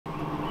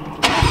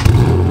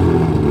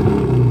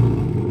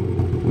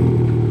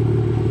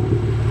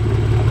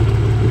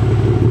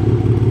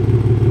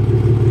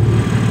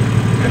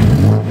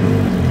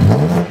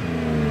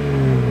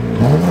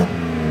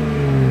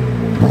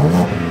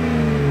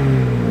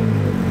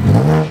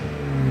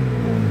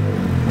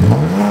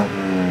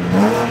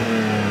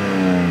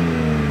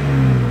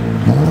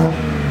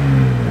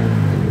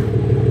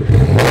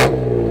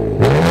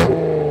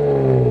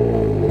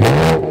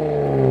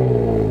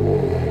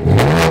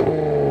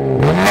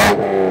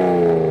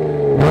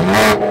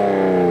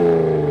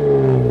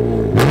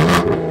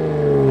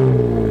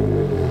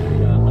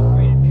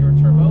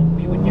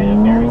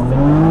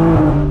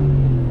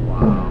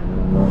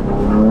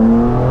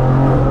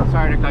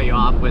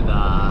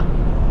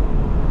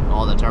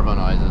turbo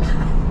noises.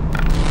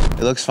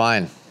 It looks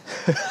fine.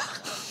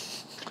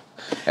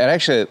 It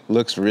actually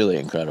looks really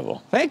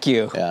incredible. Thank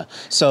you. Yeah.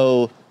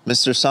 So,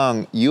 Mr.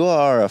 Song, you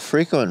are a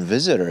frequent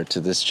visitor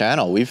to this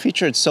channel. We've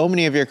featured so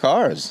many of your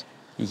cars.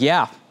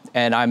 Yeah,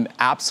 and I'm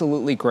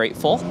absolutely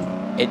grateful.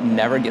 It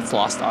never gets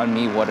lost on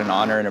me what an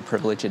honor and a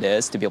privilege it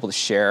is to be able to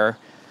share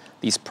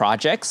these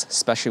projects,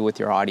 especially with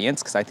your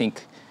audience, because I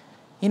think,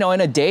 you know,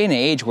 in a day and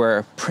age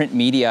where print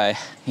media,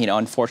 you know,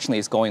 unfortunately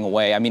is going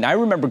away. I mean, I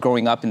remember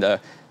growing up in the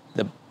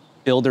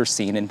builder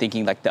scene and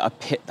thinking like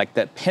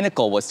the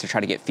pinnacle was to try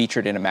to get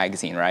featured in a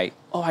magazine, right?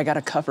 Oh, I got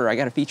a cover, I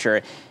got a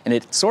feature. And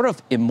it sort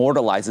of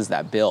immortalizes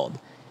that build.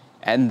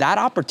 And that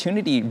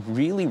opportunity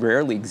really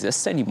rarely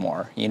exists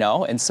anymore, you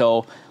know? And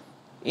so,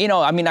 you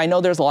know, I mean, I know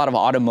there's a lot of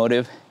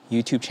automotive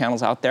YouTube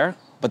channels out there,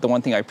 but the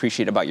one thing I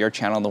appreciate about your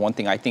channel, and the one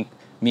thing I think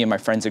me and my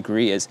friends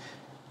agree is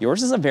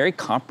yours is a very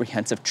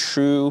comprehensive,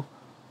 true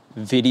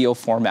video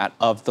format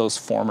of those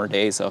former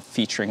days of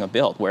featuring a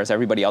build, whereas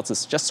everybody else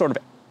is just sort of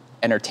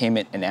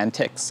entertainment and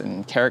antics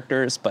and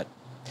characters. But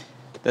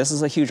this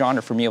is a huge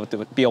honor for me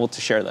to be able to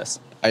share this.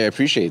 I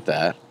appreciate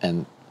that,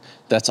 and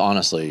that's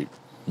honestly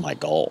my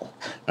goal,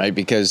 right?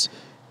 Because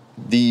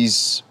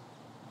these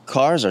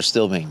cars are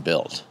still being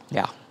built.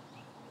 Yeah.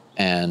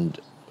 And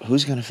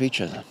who's going to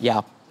feature them?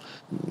 Yeah.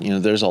 You know,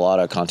 there's a lot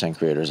of content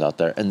creators out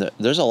there, and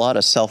there's a lot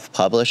of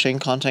self-publishing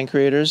content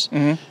creators,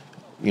 you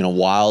know,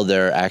 while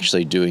they're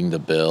actually doing the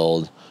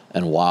build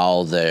and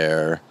while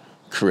they're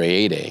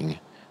creating,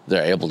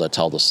 they're able to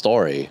tell the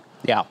story.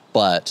 Yeah.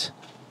 But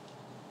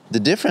the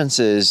difference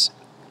is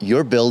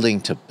you're building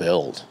to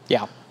build.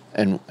 Yeah.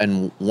 And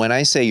when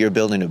I say you're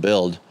building to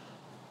build,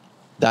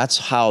 that's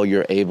how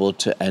you're able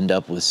to end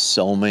up with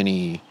so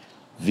many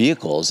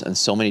vehicles and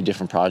so many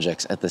different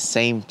projects at the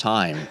same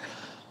time,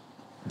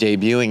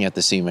 debuting at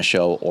the SEMA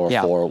show or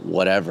for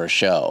whatever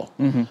show.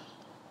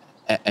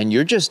 And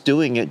you're just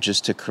doing it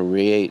just to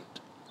create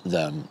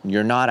them.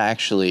 You're not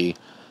actually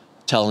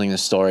telling the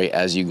story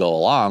as you go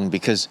along,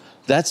 because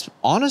that's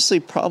honestly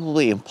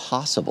probably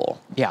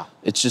impossible. Yeah.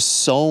 It's just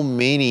so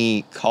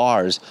many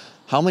cars.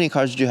 How many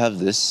cars did you have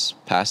this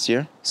past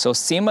year? So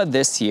SEMA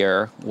this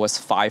year was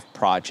 5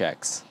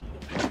 projects.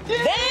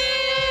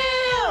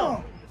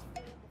 Damn!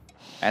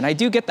 And I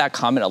do get that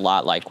comment a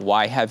lot, like,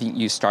 why haven't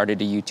you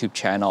started a YouTube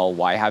channel?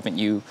 Why haven't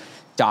you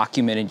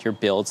documented your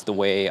builds the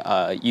way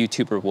a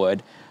YouTuber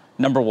would?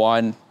 Number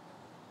one,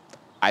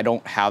 I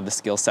don't have the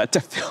skill set to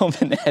film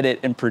and edit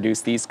and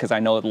produce these, because I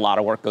know a lot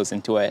of work goes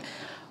into it.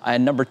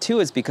 And number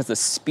two is because the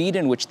speed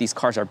in which these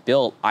cars are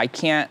built, I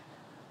can't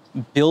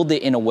build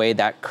it in a way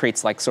that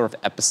creates like sort of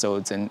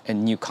episodes and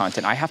new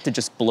content. I have to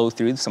just blow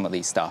through some of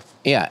these stuff.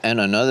 Yeah, and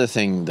another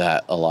thing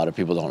that a lot of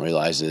people don't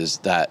realize is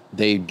that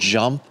they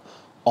jump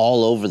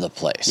all over the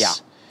place. Yeah,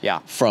 yeah.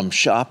 From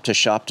shop to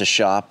shop to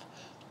shop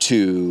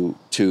to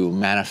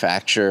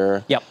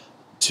manufacturer. Yep.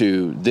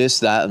 To this,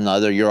 that, and the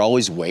other. You're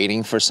always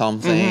waiting for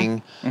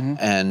something.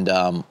 And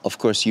of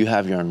course, you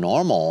have your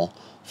normal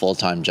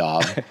full-time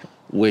job,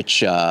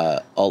 which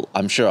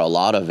I'm sure a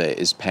lot of it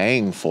is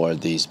paying for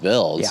these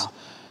builds.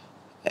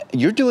 Yeah.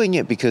 You're doing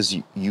it because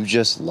you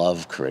just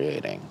love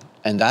creating.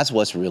 And that's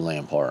what's really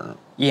important.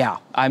 Yeah,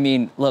 I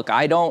mean, look,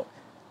 I don't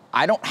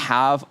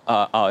have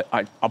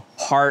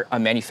a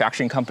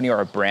manufacturing company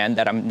or a brand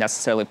that I'm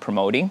necessarily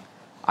promoting.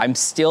 I'm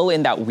still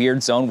in that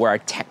weird zone where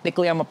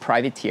technically I'm a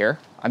privateer.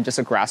 I'm just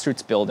a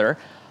grassroots builder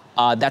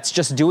that's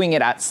just doing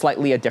it at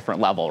slightly a different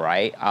level,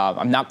 right?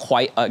 I'm not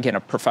quite, again, a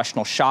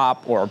professional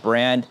shop or a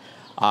brand.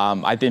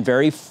 I've been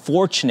very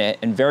fortunate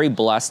and very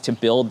blessed to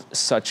build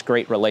such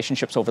great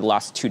relationships over the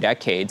last 2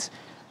 decades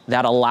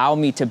that allow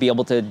me to be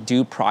able to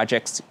do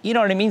projects, you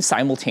know what I mean,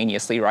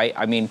 simultaneously, right?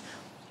 I mean,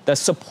 the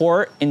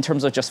support in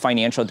terms of just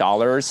financial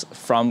dollars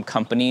from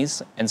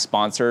companies and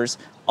sponsors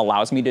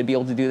allows me to be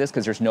able to do this,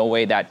 because there's no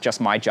way that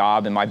just my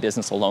job and my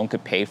business alone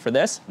could pay for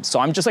this. So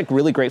I'm just like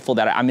really grateful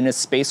that I'm in a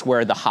space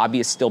where the hobby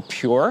is still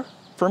pure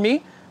for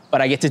me,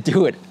 but I get to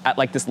do it at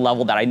like this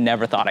level that I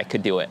never thought I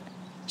could do it.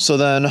 So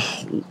then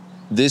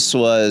this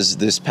was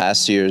this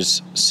past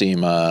year's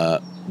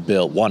SEMA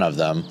build, one of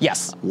them.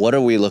 Yes. What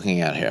are we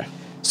looking at here?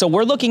 So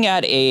we're looking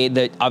at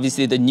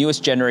obviously the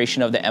newest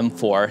generation of the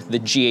M4, the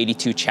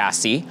G82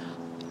 chassis.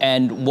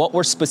 And what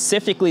we're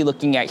specifically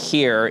looking at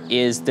here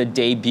is the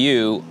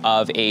debut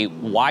of a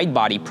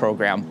wide-body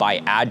program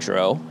by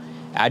Adro.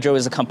 Adro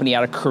is a company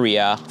out of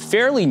Korea,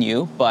 fairly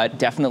new, but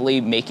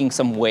definitely making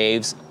some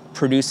waves,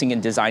 producing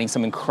and designing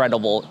some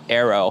incredible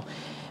aero.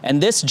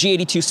 And this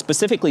G82,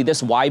 specifically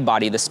this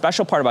wide-body, the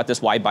special part about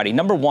this wide-body,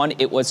 number one,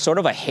 it was sort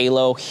of a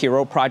halo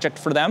hero project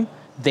for them.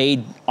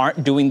 They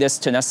aren't doing this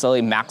to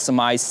necessarily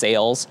maximize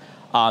sales.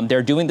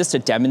 They're doing this to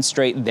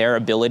demonstrate their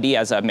ability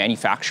as a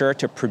manufacturer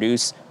to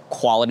produce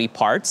quality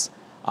parts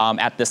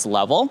at this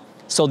level.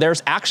 So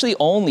there's actually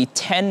only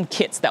 10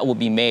 kits that will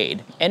be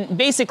made. And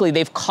basically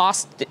they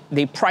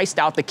priced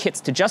out the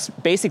kits to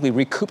just basically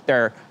recoup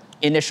their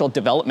initial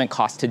development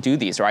costs to do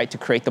these, right? To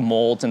create the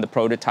molds and the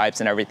prototypes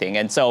and everything.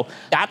 And so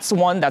that's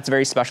one that's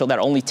very special, that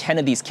only 10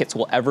 of these kits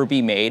will ever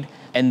be made.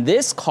 And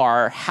this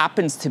car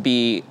happens to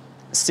be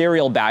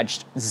serial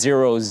badged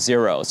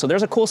 00. So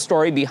there's a cool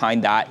story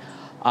behind that.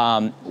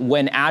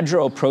 When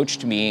Adro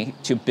approached me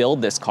to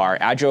build this car,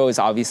 Adro is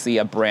obviously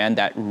a brand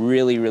that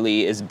really,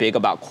 really is big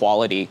about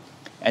quality.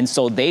 And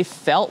so they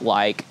felt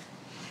like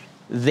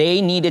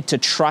they needed to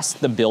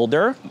trust the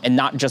builder and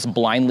not just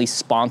blindly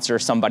sponsor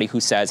somebody who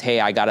says, hey,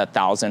 I got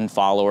 1,000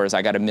 followers,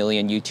 I got 1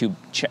 million YouTube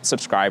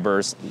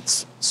subscribers,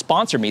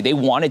 sponsor me. They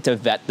wanted to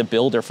vet the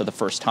builder for the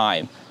first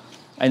time.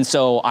 And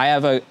so I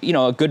have a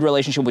good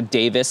relationship with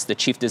Davis, the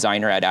chief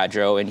designer at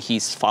Adro, and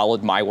he's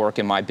followed my work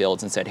and my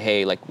builds and said,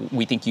 hey, like,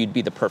 we think you'd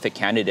be the perfect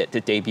candidate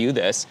to debut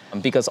this.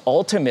 Because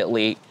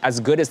ultimately, as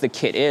good as the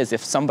kit is,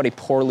 if somebody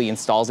poorly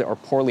installs it or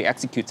poorly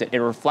executes it, it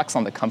reflects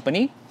on the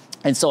company.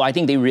 And so I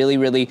think they really,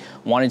 really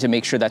wanted to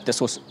make sure that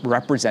this was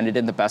represented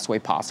in the best way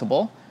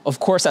possible. Of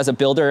course, as a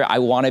builder, I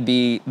want to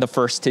be the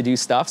first to do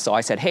stuff. So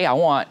I said, hey, I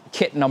want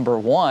kit number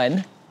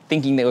 1,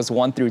 thinking it was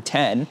 1 through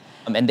 10.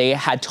 And they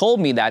had told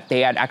me that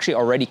they had actually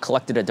already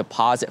collected a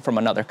deposit from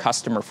another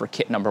customer for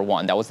kit number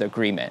 1. That was the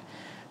agreement.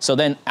 So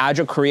then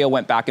Adro Korea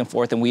went back and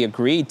forth, and we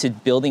agreed to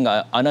building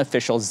an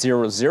unofficial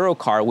 00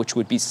 car, which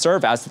would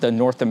serve as the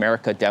North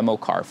America demo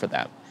car for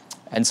them.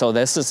 And so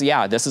this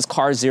is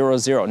car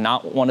 00,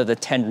 not one of the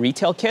 10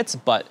 retail kits,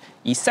 but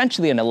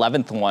essentially an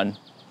 11th one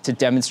to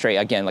demonstrate,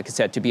 again, like I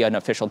said, to be an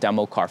official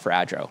demo car for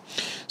Adro.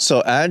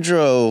 So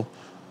Adro,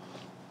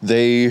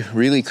 they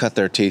really cut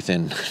their teeth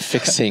in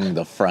fixing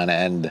the front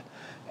end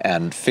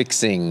and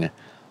fixing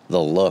the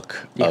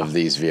look of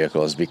these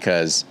vehicles,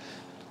 because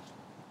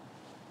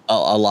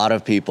a lot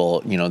of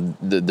people,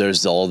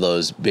 there's all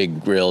those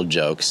big grill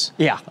jokes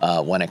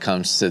when it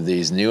comes to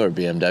these newer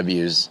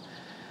BMWs.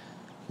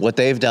 What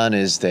they've done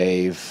is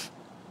they've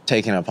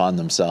taken upon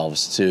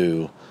themselves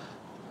to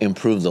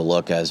improve the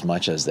look as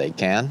much as they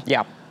can.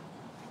 Yeah.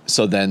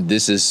 So then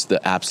this is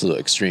the absolute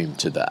extreme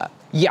to that.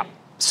 Yeah.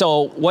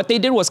 So what they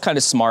did was kind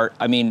of smart.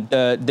 I mean,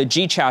 the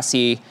G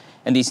chassis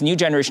and these new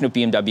generation of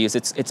BMWs,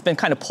 it's been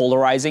kind of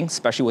polarizing,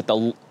 especially with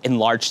the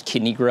enlarged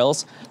kidney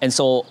grills. And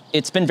so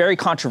it's been very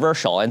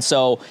controversial. And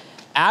so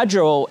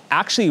Adro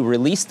actually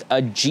released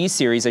a G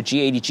series, a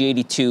G80,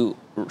 G82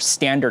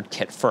 standard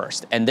kit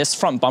first. And this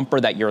front bumper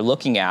that you're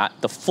looking at,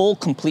 the full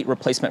complete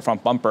replacement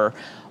front bumper,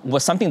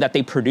 was something that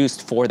they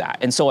produced for that.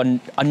 And so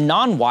a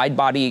non-wide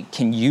body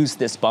can use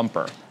this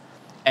bumper.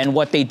 And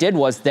what they did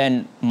was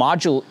then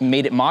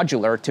made it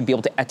modular to be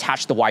able to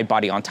attach the wide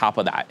body on top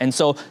of that. And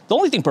so the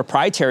only thing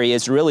proprietary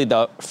is really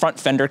the front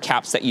fender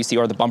caps that you see,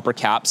 or the bumper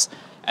caps,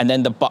 and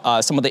then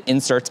some of the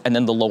inserts, and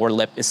then the lower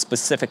lip is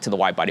specific to the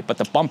wide body, but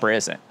the bumper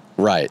isn't.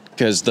 Right,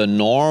 because the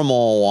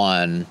normal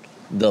one,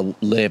 the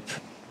lip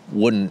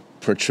wouldn't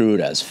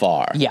protrude as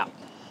far. Yeah.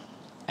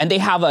 And they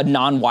have a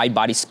non-wide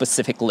body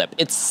specific lip.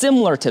 It's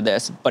similar to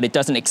this, but it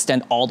doesn't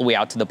extend all the way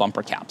out to the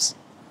bumper caps.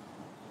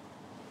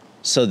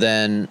 So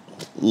then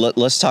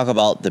let's talk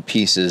about the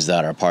pieces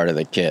that are part of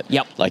the kit.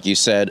 Yep. Like you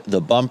said, the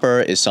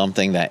bumper is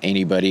something that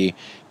anybody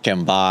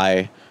can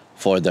buy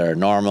for their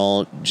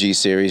normal G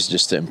series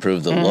just to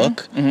improve the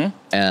look.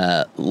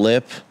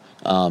 Lip,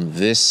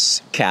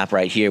 this cap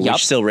right here,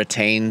 which still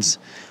retains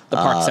the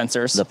park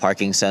sensors. The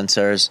parking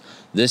sensors.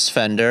 This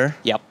fender.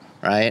 Yep.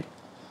 Right?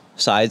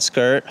 Side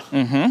skirt.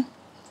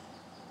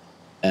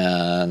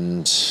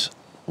 And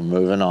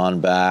moving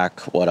on back,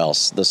 what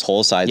else? This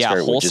whole side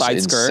skirt, whole which side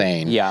is skirt.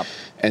 insane. Yeah.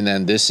 And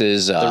then this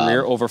is the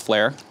rear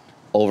overflare.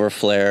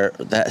 Overflare,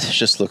 that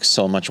just looks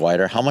so much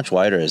wider. How much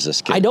wider is this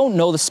kit? I don't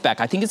know the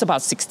spec. I think it's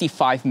about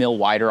 65 mil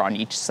wider on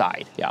each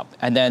side. Yeah.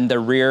 And then the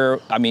rear,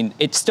 I mean,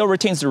 it still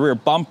retains the rear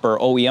bumper,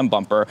 OEM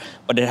bumper,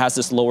 but it has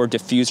this lower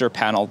diffuser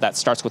panel that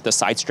starts with the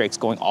side strakes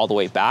going all the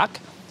way back.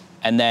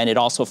 And then it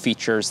also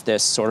features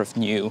this sort of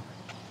new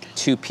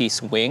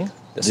 2-piece wing,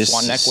 this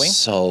swan neck wing.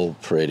 So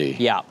pretty.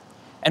 Yeah.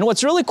 And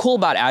what's really cool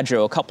about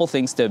Adro, a couple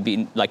things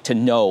to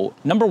know.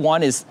 Number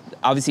one is,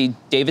 obviously,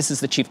 Davis is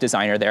the chief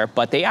designer there,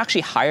 but they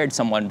actually hired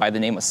someone by the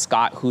name of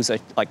Scott, who's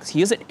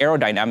he is an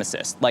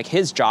aerodynamicist. Like,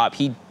 his job,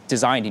 he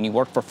designed and he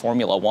worked for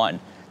Formula One,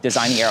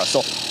 designing aero.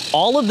 So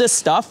all of this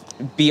stuff,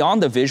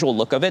 beyond the visual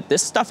look of it,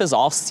 this stuff is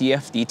all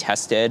CFD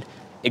tested.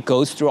 It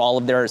goes through all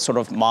of their sort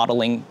of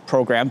modeling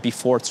program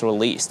before it's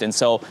released. And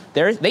so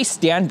they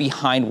stand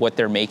behind what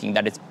they're making,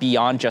 that it's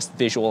beyond just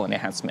visual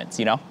enhancements,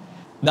 you know?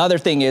 The other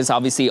thing is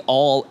obviously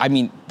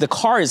the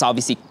car is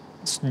obviously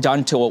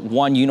done to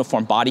one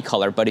uniform body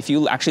color, but if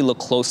you actually look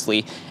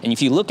closely and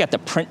if you look at the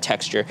print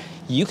texture,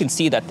 you can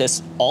see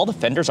that all the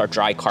fenders are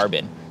dry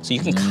carbon. So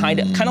you can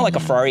kind of like a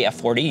Ferrari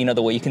F40, you know,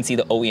 the way you can see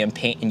the OEM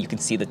paint and you can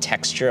see the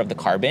texture of the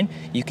carbon,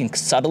 you can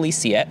subtly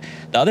see it.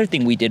 The other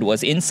thing we did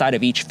was inside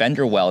of each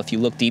fender well, if you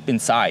look deep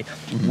inside,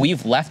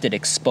 we've left it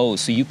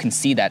exposed so you can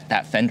see that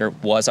that fender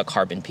was a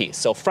carbon piece.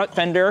 So front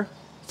fender,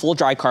 full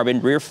dry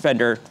carbon, rear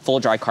fender, full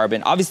dry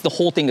carbon. Obviously the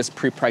whole thing is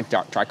pre-preg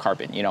dry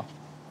carbon, you know.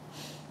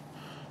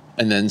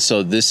 And then,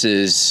 so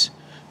is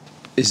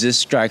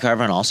this dry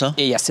carbon also?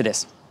 Yes, it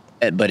is.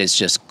 But it's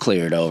just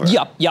cleared over.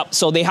 Yep.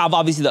 So they have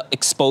obviously the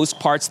exposed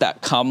parts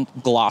that come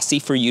glossy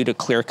for you to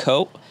clear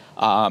coat.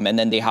 And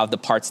then they have the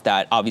parts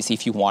that obviously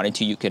if you wanted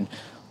to, you can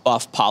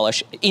buff,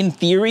 polish. In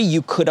theory,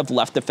 you could have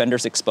left the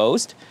fenders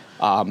exposed.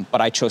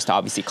 but I chose to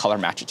obviously color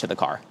match it to the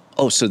car.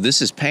 Oh, so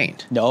this is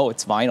paint? No,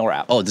 it's vinyl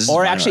wrap. Oh, this is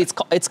Or vinyl actually,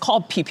 wrap. it's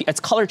called PP. It's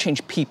color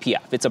change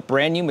PPF. It's a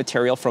brand new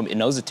material from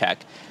Innositech.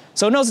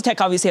 So Innositech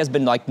obviously has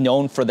been like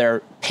known for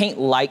their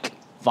paint-like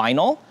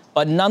vinyl,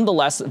 but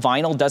nonetheless,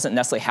 vinyl doesn't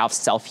necessarily have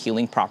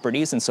self-healing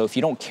properties. And so if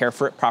you don't care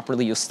for it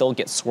properly, you'll still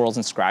get swirls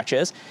and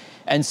scratches.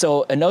 And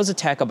so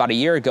Innositech about a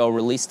year ago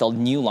released a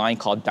new line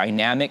called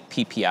Dynamic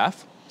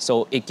PPF.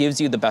 So it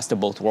gives you the best of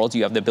both worlds.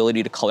 You have the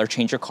ability to color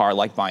change your car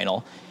like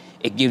vinyl.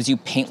 It gives you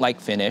paint-like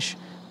finish,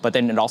 but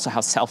then it also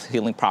has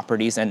self-healing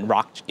properties and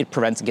it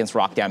prevents against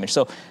rock damage.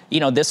 So,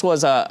 this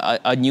was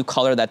a new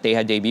color that they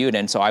had debuted,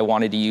 and so I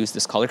wanted to use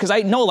this color. Because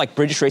I know like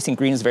British Racing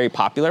Green is very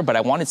popular, but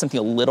I wanted something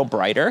a little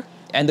brighter.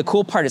 And the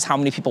cool part is how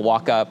many people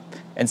walk up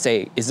and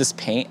say, is this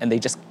paint? And they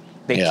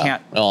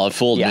can't. Oh, it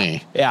fooled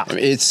me. Yeah. I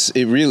mean,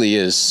 it really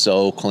is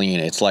so clean.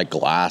 It's like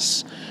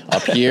glass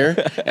up here.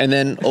 And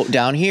then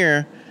down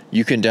here,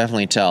 you can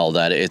definitely tell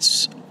that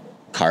it's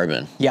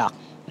carbon. Yeah.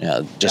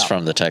 Yeah, just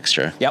from the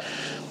texture. Yep.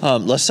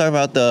 Let's talk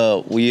about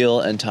the wheel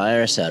and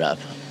tire setup.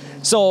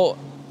 So,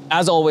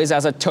 as always,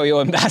 as a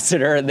Toyo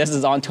ambassador, this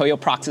is on Toyo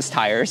Proxys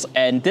tires.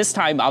 And this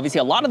time, obviously,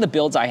 a lot of the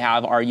builds I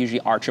have are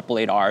usually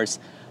R888Rs.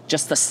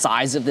 Just the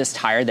size of this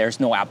tire, there's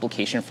no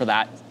application for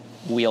that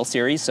wheel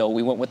series. So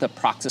we went with a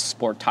Proxys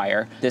Sport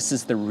tire. This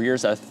is the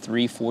rear's a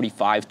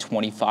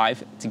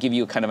 345/25. To give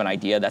you kind of an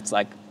idea, that's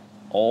like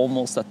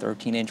almost a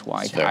 13-inch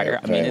wide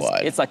tire.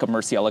 It's like a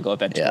Murcielago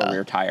Aventador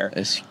rear tire.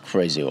 It's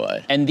crazy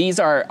wide. And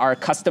these are our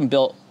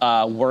custom-built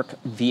Work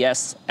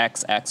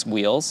VSXX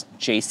wheels.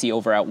 JC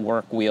over at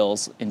Work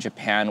Wheels in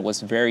Japan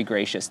was very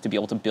gracious to be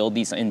able to build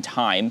these in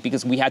time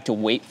because we had to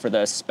wait for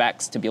the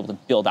specs to be able to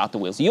build out the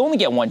wheels. You only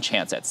get one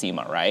chance at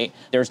SEMA, right?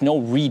 There's no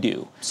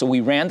redo. So we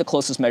ran the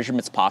closest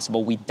measurements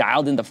possible. We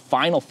dialed in the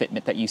final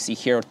fitment that you see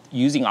here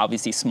using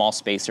obviously small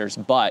spacers,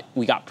 but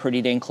we got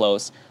pretty dang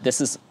close.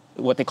 This is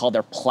what they call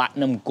their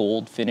platinum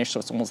gold finish, so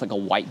it's almost like a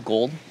white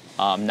gold,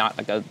 not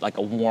like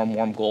a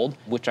warm gold,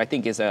 which I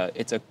think it's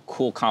a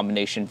cool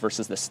combination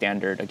versus the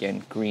standard,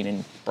 again, green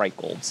and bright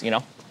golds,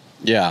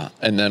 Yeah,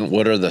 and then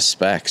what are the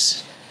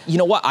specs? You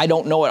know what? I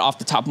don't know it off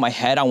the top of my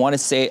head. I want to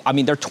say,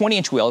 they're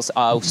 20-inch wheels.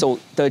 So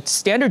the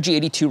standard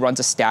G82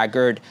 runs a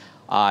staggered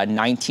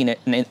 19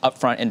 up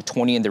front and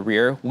 20 in the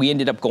rear. We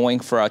ended up going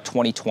for a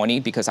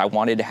 20/20 because I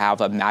wanted to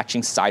have a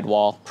matching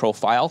sidewall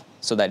profile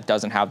so that it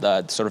doesn't have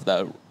the sort of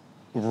the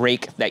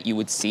rake that you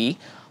would see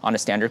on a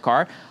standard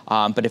car.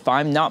 But if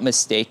I'm not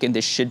mistaken,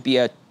 this should be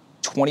a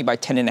 20 by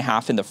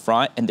 10.5 in the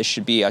front, and this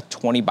should be a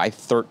 20 by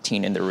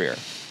 13 in the rear.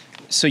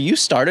 So you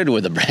started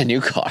with a brand new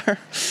car?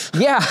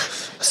 Yeah.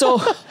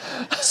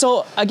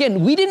 So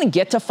again, we didn't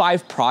get to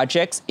 5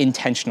 projects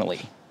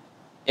intentionally.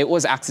 It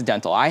was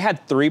accidental. I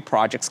had 3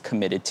 projects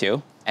committed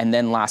to, and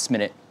then last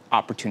minute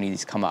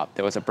opportunities come up.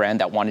 There was a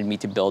brand that wanted me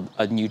to build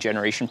a new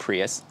generation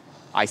Prius.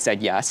 I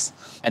said yes.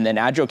 And then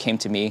Adjo came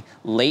to me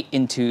late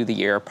into the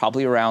year,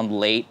 probably around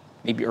late,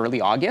 maybe early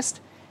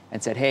August,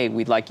 and said, hey,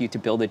 we'd like you to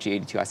build a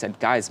G82. I said,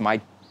 guys,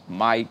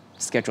 my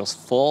schedule's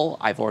full.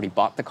 I've already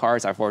bought the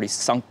cars. I've already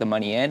sunk the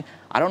money in.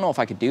 I don't know if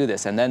I could do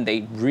this. And then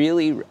they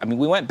really,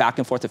 we went back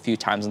and forth a few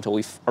times until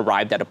we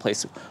arrived at a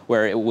place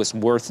where it was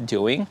worth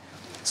doing.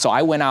 So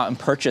I went out and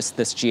purchased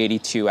this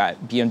G82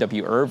 at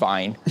BMW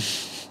Irvine,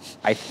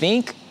 I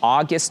think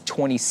August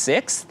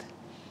 26th.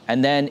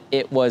 And then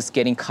it was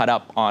getting cut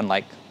up on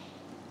like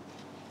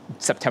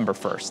September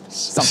 1st,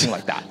 something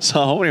like that.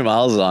 So how many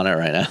miles is on it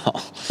right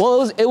now?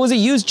 Well, it was a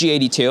used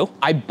G82.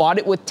 I bought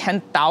it with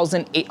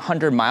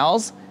 10,800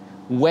 miles.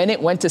 When it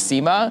went to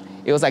SEMA,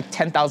 it was like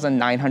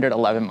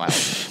 10,911 miles.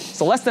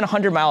 So less than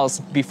 100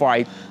 miles before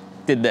I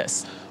did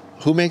this.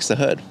 Who makes the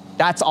hood?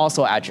 That's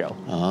also Adjo.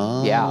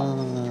 Oh.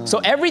 Yeah. So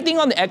everything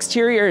on the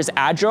exterior is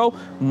Adjo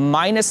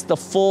minus the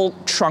full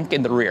trunk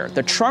in the rear.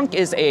 The trunk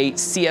is a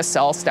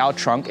CSL style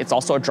trunk. It's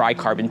also a dry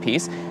carbon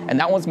piece. And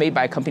that one's made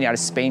by a company out of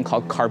Spain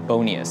called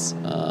Carbonius.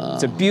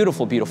 It's a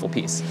beautiful, beautiful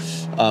piece.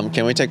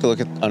 Can we take a look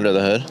at under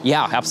the hood?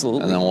 Yeah,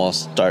 absolutely. And then we'll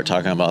start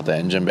talking about the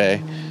engine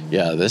bay.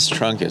 Yeah, this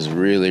trunk is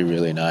really,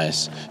 really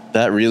nice.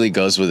 That really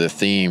goes with the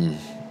theme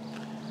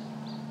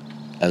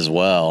as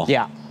well.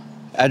 Yeah.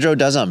 Adjo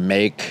doesn't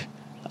make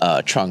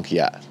a trunk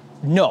yet.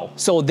 No.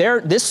 So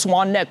this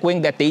swan neck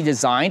wing that they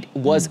designed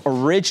was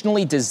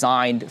originally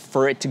designed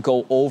for it to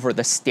go over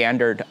the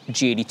standard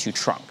G82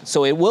 trunk.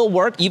 So it will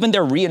work. Even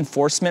their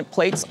reinforcement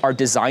plates are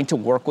designed to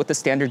work with the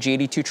standard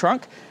G82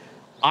 trunk.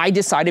 I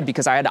decided,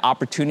 because I had the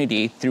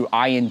opportunity through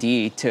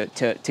I&D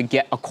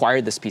to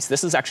acquire this piece.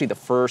 This is actually the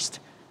first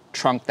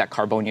trunk that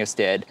Carbonius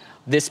did.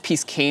 This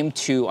piece came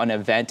to an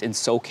event in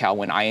SoCal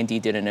when I&D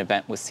did an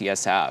event with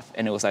CSF,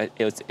 and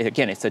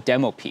again, it's a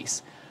demo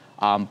piece.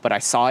 But I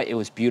saw it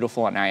was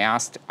beautiful, and I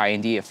asked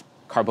I&D if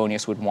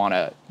Carbonius would want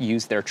to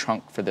use their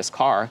trunk for this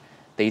car.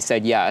 They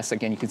said yes.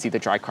 Again, you can see the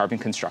dry carbon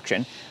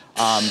construction.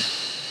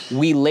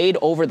 We laid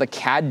over the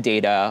CAD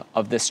data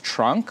of this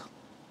trunk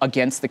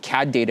against the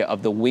CAD data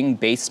of the wing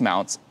base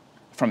mounts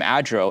from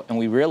Adjo, and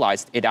we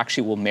realized it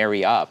actually will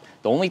marry up.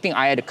 The only thing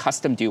I had to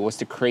custom do was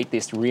to create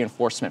these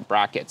reinforcement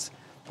brackets,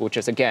 which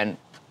is, again,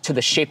 to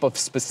the shape of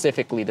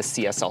specifically the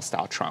CSL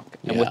style trunk.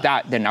 And Yeah. with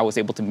that, then I was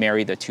able to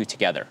marry the two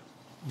together.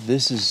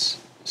 This is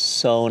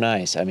so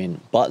nice. I mean,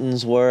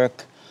 buttons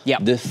work.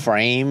 Yep. The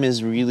frame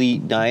is really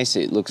nice.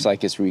 It looks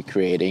like it's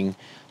recreating.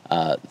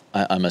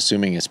 I'm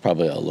assuming it's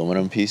probably an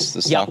aluminum piece,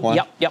 the stock one.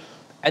 Yep.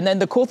 And then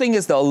the cool thing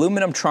is the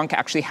aluminum trunk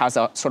actually has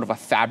a sort of a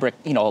fabric,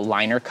 a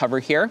liner cover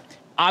here.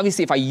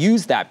 Obviously, if I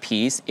use that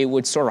piece, it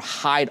would sort of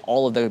hide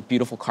all of the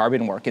beautiful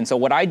carbon work. And so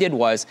what I did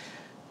was,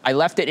 I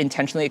left it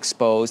intentionally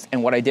exposed,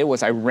 and what I did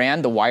was I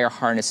ran the wire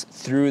harness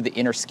through the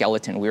inner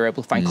skeleton. We were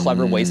able to find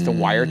clever ways to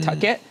wire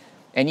tuck it.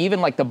 And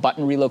even like the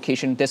button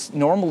relocation, this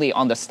normally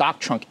on the stock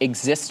trunk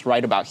exists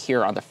right about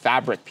here on the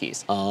fabric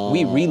piece.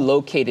 We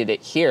relocated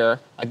it here,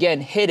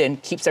 again, hidden,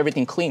 keeps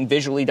everything clean,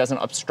 visually doesn't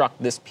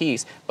obstruct this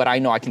piece, but I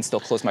know I can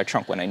still close my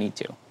trunk when I need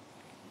to.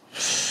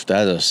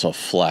 That is a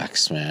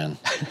flex, man.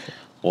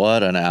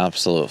 What an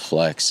absolute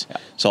flex. Yeah.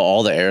 So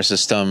all the air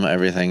system,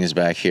 everything is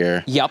back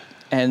here. Yep.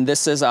 And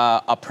this is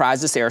a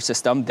Prazis air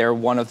system. They're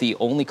one of the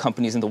only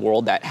companies in the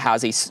world that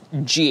has a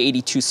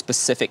G82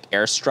 specific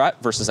air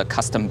strut versus a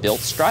custom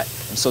built strut.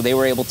 And so they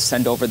were able to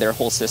send over their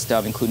whole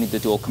system, including the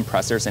dual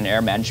compressors and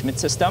air management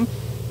system.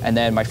 And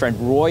then my friend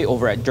Roy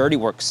over at Dirty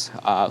Works,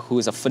 who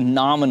is a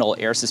phenomenal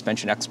air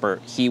suspension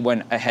expert, he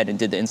went ahead and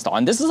did the install.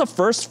 And this is a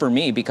first for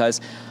me because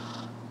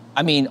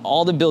I mean,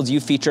 all the builds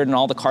you featured and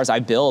all the cars I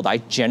build, I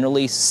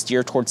generally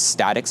steer towards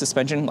static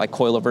suspension, like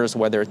coilovers,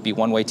 whether it be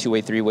one-way,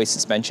 two-way, three-way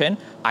suspension.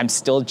 I'm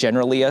still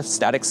generally a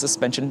static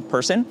suspension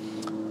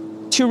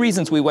person. Two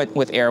reasons we went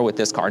with air with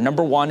this car.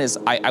 Number one is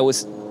I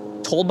was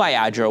told by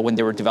Adro when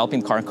they were developing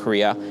the car in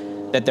Korea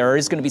that there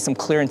is going to be some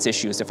clearance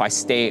issues if I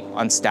stay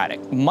on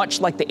static.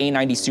 Much like the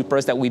A90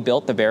 Supras that we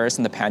built, the Veris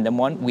and the Pandem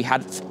one, we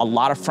had a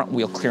lot of front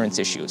wheel clearance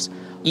issues.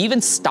 Even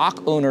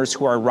stock owners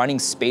who are running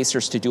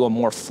spacers to do a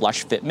more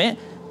flush fitment,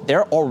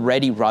 they're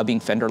already rubbing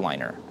fender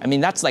liner. I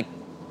mean, that's like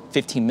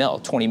 15 mil,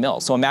 20 mil.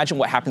 So imagine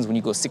what happens when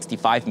you go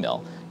 65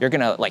 mil. You're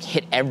gonna like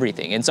hit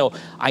everything. And so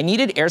I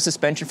needed air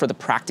suspension for the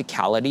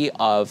practicality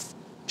of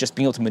just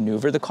being able to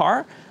maneuver the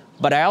car.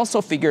 But I also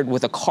figured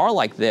with a car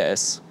like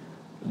this,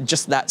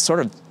 just that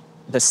sort of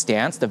the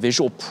stance, the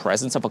visual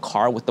presence of a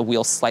car with the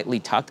wheels slightly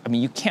tucked, I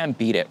mean, you can't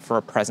beat it for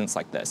a presence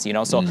like this,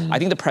 So I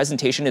think the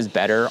presentation is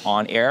better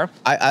on air.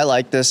 I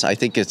like this. I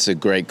think it's a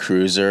great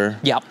cruiser.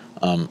 Yep.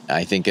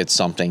 I think it's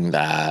something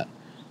that,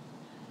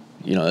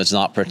 it's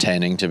not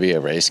pretending to be a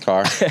race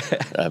car,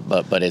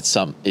 but it's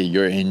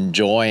you're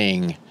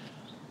enjoying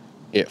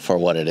it for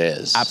what it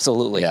is.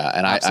 Absolutely. Yeah,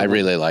 and Absolutely. I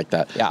really like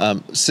that. Yeah.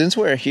 Since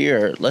we're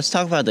here, let's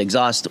talk about the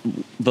exhaust.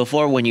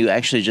 Before, when you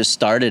actually just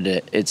started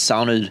it, it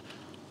sounded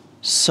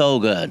so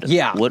good.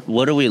 Yeah.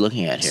 What are we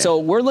looking at here? So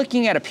we're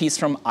looking at a piece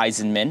from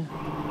Eisenman.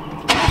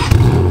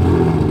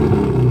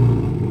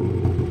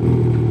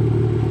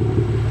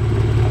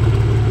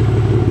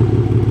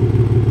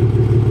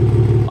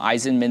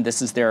 Eisenman,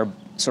 this is their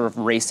sort of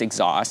race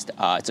exhaust.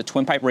 It's a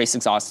twin pipe race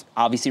exhaust,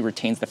 obviously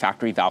retains the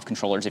factory valve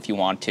controllers if you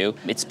want to.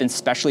 It's been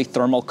specially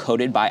thermal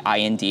coated by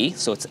IND,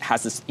 so it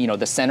has this,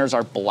 the centers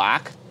are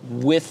black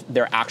with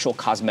their actual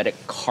cosmetic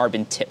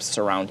carbon tips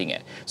surrounding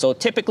it. So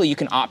typically you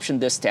can option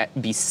this to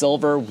be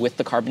silver with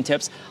the carbon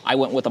tips. I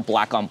went with a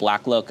black on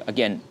black look.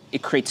 Again,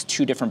 it creates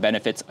two different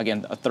benefits.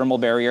 Again, a thermal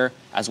barrier,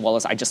 as well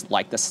as I just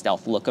like the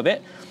stealth look of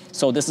it.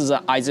 So this is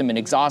an Eisenman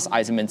exhaust,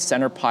 Eisenman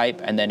center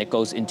pipe, and then it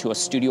goes into a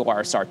Studio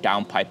RSR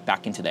down pipe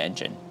back into the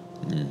engine.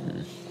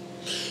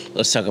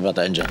 Let's talk about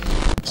the engine.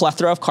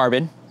 Plethora of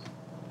carbon,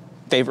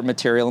 favorite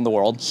material in the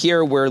world.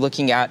 Here we're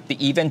looking at the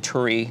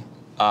eVenturi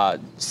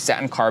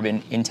satin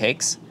carbon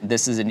intakes.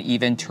 This is an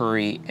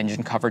eVenturi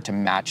engine cover to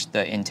match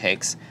the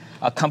intakes.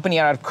 A company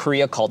out of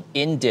Korea called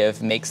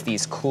Indiv makes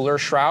these cooler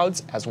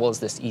shrouds as well as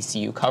this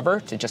ECU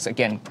cover to just,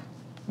 again,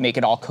 make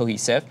it all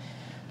cohesive.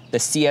 The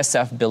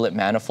CSF billet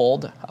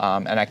manifold,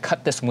 and I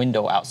cut this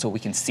window out so we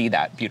can see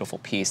that beautiful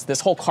piece.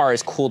 This whole car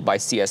is cooled by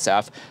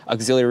CSF,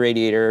 auxiliary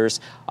radiators,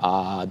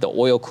 the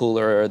oil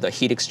cooler, the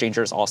heat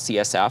exchangers, all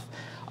CSF.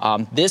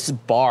 This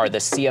bar, the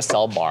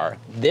CSL bar,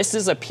 this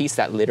is a piece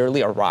that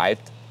literally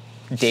arrived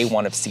day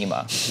one of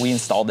SEMA. We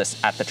installed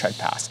this at the tread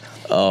pass.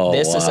 Oh,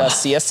 this is wow. a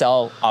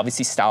CSL,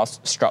 obviously style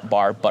strut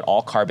bar, but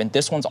all carbon.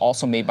 This one's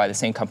also made by the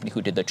same company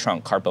who did the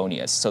trunk,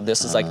 Carbonius. So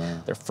this is like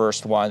their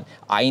first one.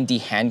 IND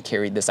hand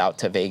carried this out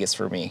to Vegas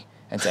for me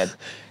and said,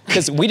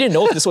 because we didn't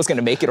know if this was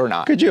gonna make it or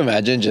not. Could you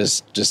imagine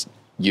just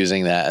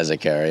using that as a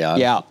carry-on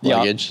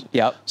luggage?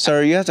 Yeah.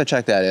 Sir, you have to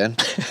check that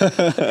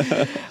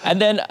in. And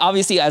then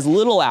obviously as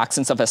little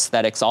accents of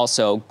aesthetics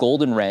also,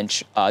 Golden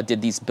Wrench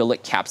did these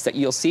billet caps that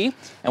you'll see.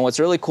 And what's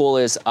really cool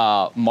is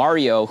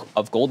Mario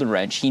of Golden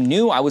Wrench, he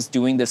knew I was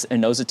doing this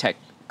Inozitech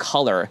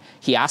color.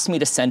 He asked me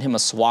to send him a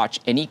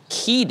swatch and he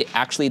keyed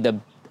actually the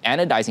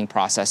anodizing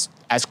process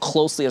as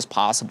closely as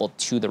possible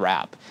to the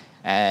wrap.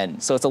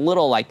 And so it's a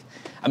little like,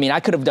 I mean, I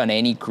could have done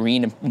any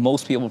green and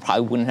most people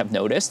probably wouldn't have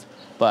noticed.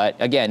 But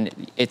again,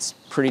 it's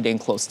pretty dang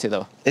close to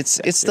the... It's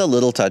the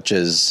little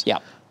touches Yeah.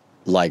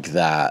 like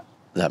that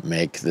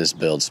make this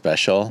build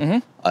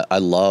special. I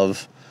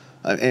love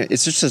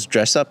It's just this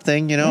dress up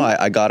thing, you know.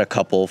 I got a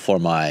couple for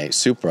my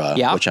Supra,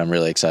 which I'm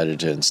really excited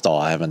to install.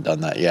 I haven't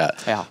done that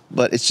yet. Yeah.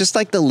 But it's just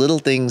like the little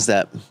things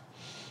that,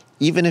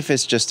 even if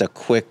it's just a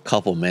quick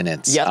couple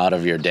minutes out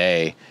of your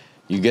day,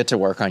 you get to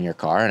work on your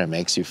car and it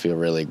makes you feel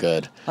really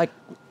good. Like,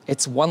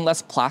 it's one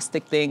less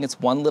plastic thing. It's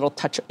one little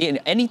touch. In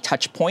any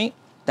touch point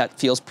that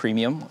feels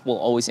premium will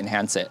always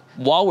enhance it.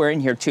 While we're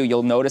in here too,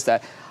 you'll notice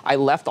that I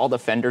left all the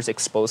fenders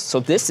exposed. So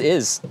this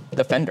is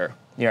the fender.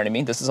 You know what I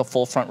mean? This is a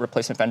full front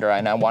replacement fender,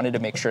 and I wanted to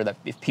make sure that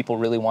if people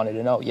really wanted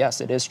to know,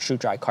 yes, it is true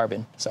dry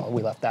carbon. So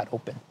we left that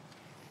open.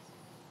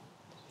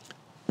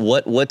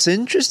 What's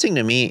interesting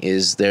to me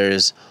is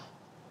there's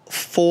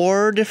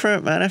 4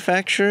 different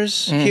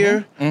manufacturers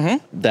here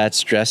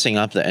that's dressing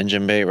up the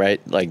engine bay,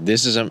 right? Like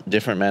this is a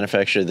different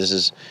manufacturer, this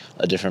is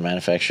a different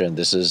manufacturer, and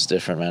this is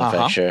different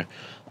manufacturer.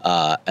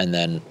 And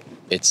then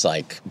it's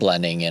like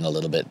blending in a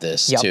little bit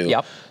this too.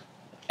 Yep.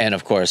 And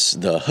of course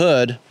the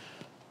hood,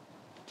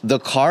 the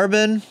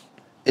carbon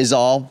is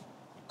all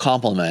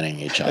complementing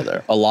each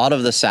other. A lot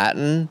of the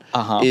satin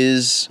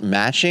is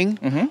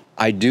matching.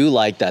 I do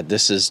like that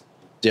this is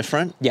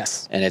different.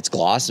 Yes. And it's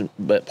gloss,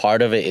 but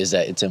part of it is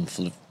that it's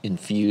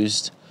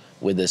infused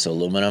with this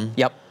aluminum.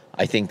 Yep.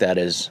 I think that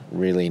is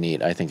really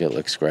neat. I think it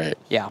looks great.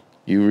 Yeah.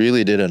 You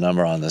really did a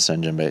number on this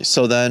engine bay.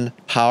 So then,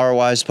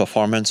 power-wise,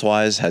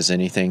 performance-wise, has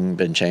anything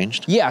been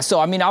changed? Yeah, so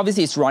I mean,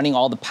 obviously it's running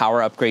all the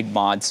power upgrade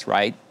mods,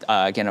 right?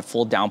 Again, a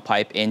full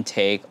downpipe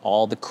intake,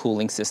 all the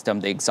cooling system,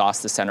 the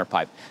exhaust, the center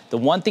pipe. The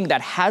one thing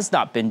that has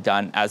not been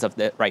done as of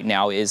right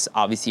now is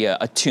obviously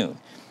a tune.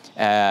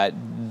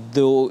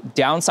 The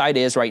downside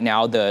is right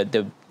now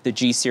the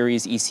G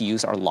series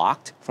ECUs are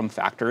locked from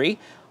factory.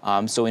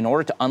 So in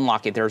order to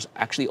unlock it, there's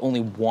actually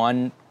only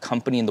one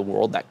company in the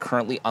world that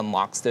currently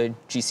unlocks the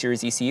G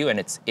series ECU, and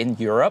it's in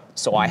Europe.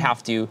 So I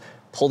have to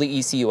pull the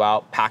ECU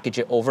out, package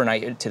it,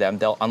 overnight it to them,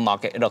 they'll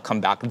unlock it, it'll come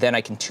back, then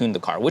I can tune the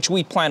car, which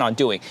we plan on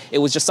doing. It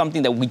was just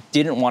something that we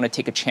didn't want to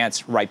take a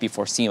chance right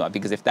before SEMA,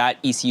 because if that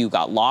ECU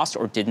got lost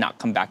or did not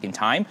come back in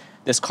time,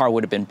 this car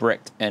would have been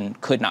bricked and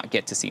could not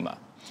get to SEMA.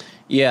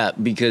 Yeah,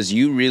 because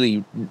you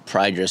really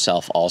pride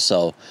yourself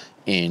also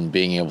in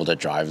being able to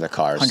drive the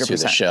cars 100%. to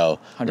the show.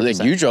 100%.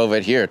 Like you drove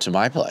it here to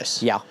my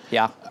place. Yeah.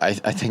 I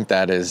think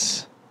that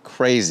is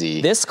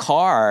crazy. This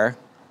car,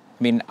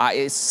 I mean,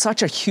 it's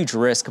such a huge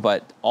risk,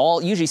 but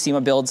usually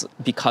SEMA builds,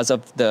 because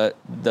of the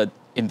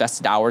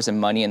invested hours and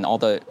money and all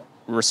the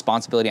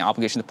responsibility and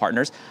obligation to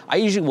partners, I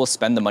usually will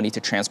spend the money to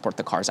transport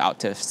the cars out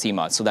to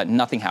SEMA so that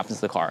nothing happens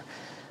to the car.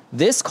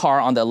 This car,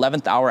 on the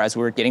 11th hour, as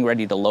we were getting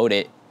ready to load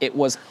it, it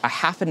was a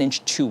 ½ an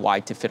inch too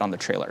wide to fit on the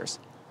trailers.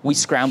 We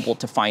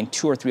scrambled to find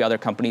 2 or 3 other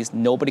companies.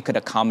 Nobody could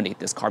accommodate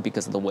this car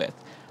because of the width.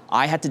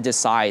 I had to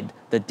decide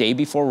the day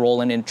before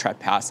rolling in Tread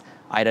Pass,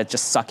 I had to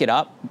just suck it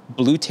up,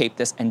 blue tape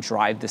this, and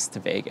drive this to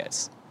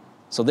Vegas.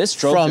 So this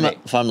drove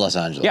from Los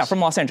Angeles. Yeah, from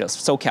Los Angeles,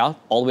 SoCal,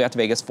 all the way out to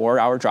Vegas,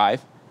 4-hour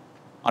drive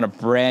on a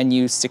brand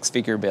new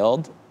 6-figure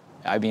build.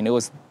 I mean, it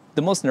was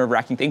the most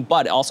nerve-wracking thing,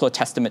 but also a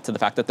testament to the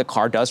fact that the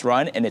car does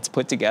run and it's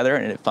put together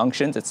and it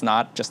functions. It's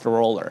not just a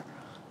roller.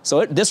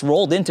 So this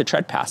rolled into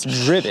Tread Pass,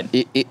 driven.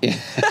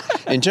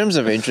 In terms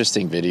of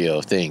interesting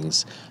video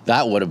things,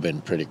 that would have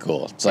been pretty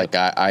cool. It's like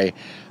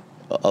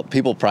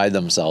people pride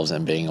themselves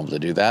in being able to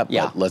do that,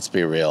 but let's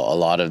be real. A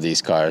lot of these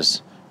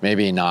cars,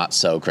 maybe not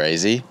so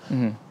crazy.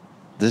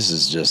 This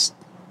is just,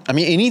 I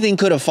mean, anything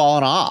could have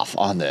fallen off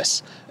on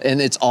this,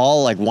 and it's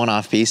all like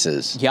one-off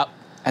pieces. Yep,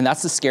 and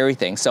that's the scary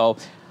thing. So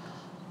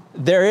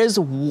there is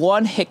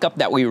one hiccup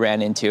that we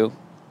ran into,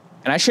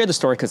 and I share the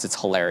story because it's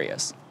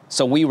hilarious.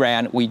 So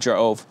we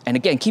drove, and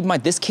again, keep in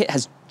mind, this kit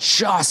has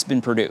just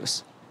been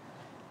produced.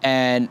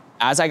 And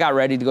as I got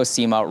ready to go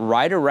SEMA,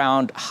 right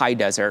around High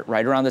Desert,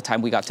 right around the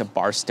time we got to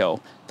Barstow,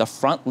 the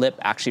front lip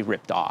actually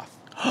ripped off.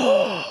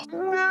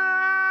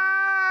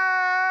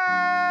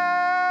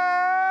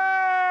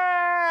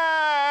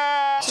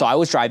 So I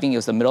was driving, it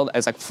was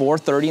like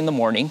 4:30 in the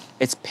morning,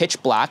 it's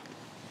pitch black,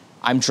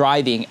 I'm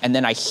driving, and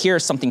then I hear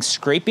something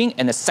scraping,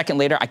 and a second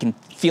later, I can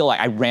feel like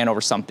I ran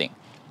over something.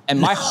 And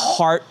my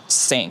heart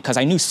sank, because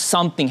I knew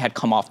something had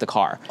come off the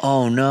car.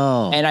 Oh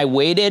no. And I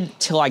waited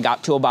till I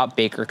got to about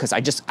Baker, because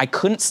I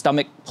couldn't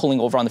stomach pulling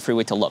over on the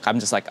freeway to look.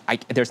 I'm just like,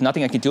 there's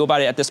nothing I can do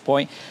about it at this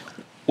point.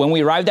 When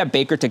we arrived at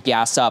Baker to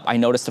gas up, I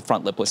noticed the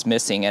front lip was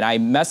missing. And I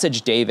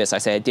messaged Davis, I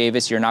said,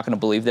 Davis, you're not gonna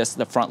believe this,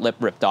 the front lip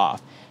ripped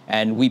off.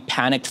 And we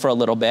panicked for a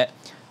little bit.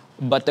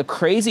 But the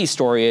crazy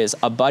story is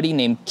a buddy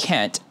named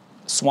Kent,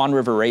 Swan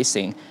River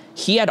Racing,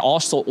 he had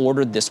also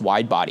ordered this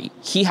Widebody.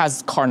 He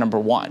has car number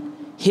 1.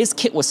 His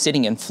kit was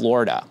sitting in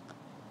Florida,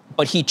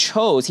 but he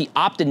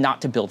opted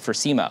not to build for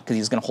SEMA because he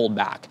was gonna hold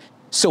back.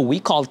 So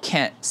we called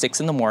Kent 6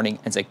 in the morning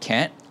and said,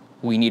 Kent,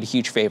 we need a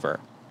huge favor.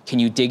 Can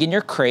you dig in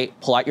your crate,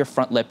 pull out your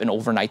front lip, and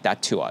overnight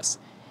that to us?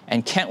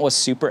 And Kent was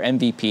super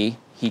MVP.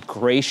 He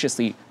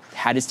graciously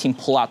had his team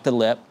pull out the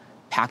lip,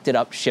 packed it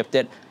up, shipped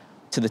it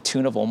to the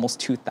tune of almost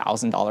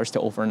 $2,000 to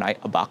overnight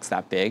a box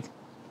that big.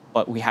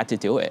 But we had to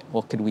do it.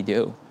 What could we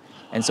do?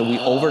 And so we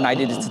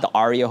overnighted it to the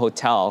Aria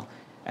Hotel.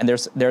 And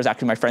there's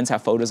actually, my friends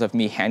have photos of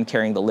me hand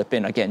carrying the lip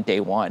in, again, day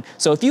one.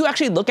 So if you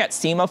actually look at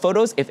SEMA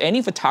photos, if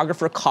any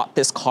photographer caught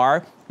this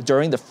car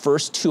during the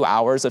first 2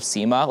 hours of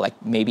SEMA, like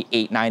maybe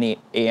 8, 9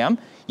 a.m.,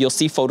 you'll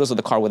see photos of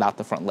the car without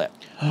the front lip.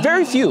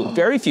 Very few,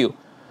 very few.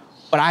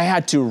 But I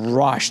had to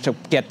rush to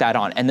get that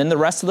on. And then the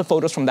rest of the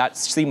photos from that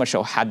SEMA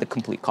show had the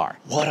complete car.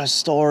 What a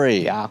story.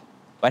 Yeah.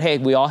 But hey,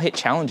 we all hit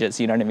challenges,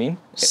 you know what I mean?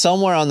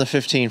 Somewhere on the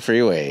 15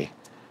 freeway,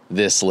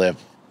 this lip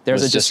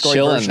there's a was just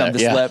destroyed version there. of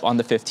this lip on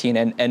the 15,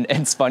 and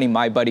it's funny,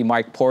 my buddy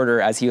Mike Porter,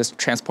 as he was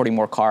transporting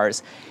more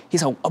cars,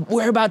 he's like,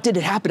 whereabout did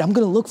it happen? I'm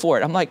gonna look for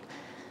it. I'm like,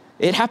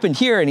 it happened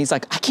here, and he's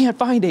like, I can't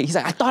find it. He's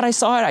like, I thought I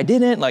saw it, I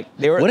didn't. Like,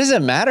 they were. What does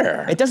it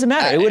matter? It doesn't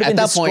matter, it would have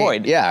been destroyed.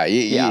 Point,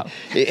 yeah.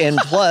 And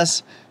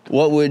plus,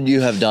 what would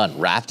you have done?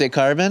 Wrapped it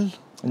carbon?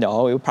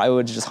 No, it probably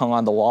would have just hung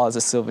on the wall as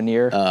a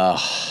souvenir.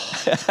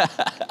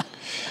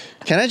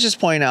 Can I just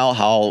point out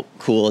how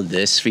cool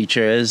this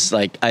feature is?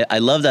 Like, I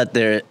love that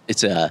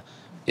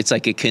it's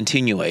like a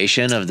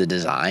continuation of the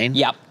design.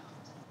 Yep.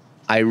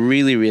 I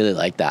really, really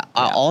like that.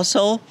 Yeah. I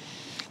also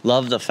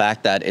love the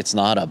fact that it's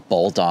not a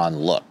bolt-on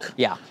look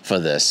for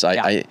this.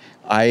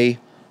 I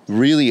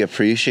really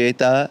appreciate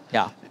that.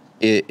 Yeah.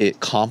 It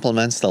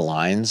complements the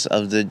lines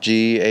of the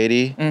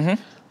G80.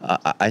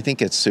 I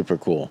think it's super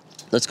cool.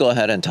 Let's go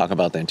ahead and talk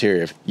about the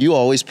interior. You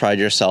always pride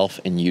yourself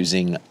in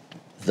using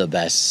the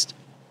best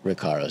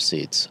Recaro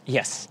seats.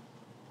 Yes.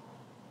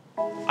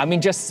 I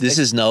mean, just this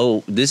is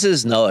no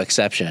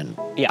exception.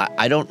 Yeah.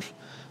 I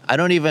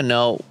don't even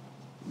know,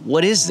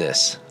 what is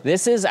this?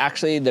 This is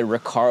actually the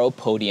Recaro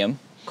Podium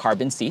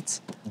carbon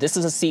seats. This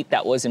is a seat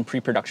that was in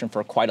pre-production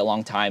for quite a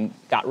long time,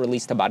 got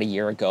released about a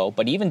year ago,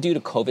 but even due to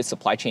COVID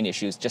supply chain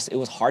issues, it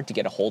was hard to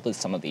get a hold of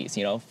some of these,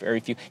 you know, very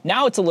few.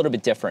 Now it's a little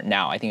bit different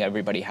now. I think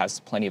everybody has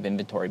plenty of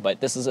inventory,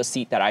 but this is a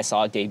seat that I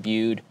saw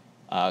debuted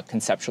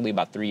conceptually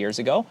about 3 years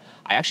ago.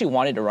 I actually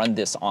wanted to run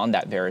this on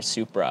that Vera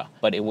Supra,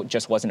 but it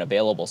just wasn't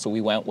available. So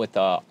we went with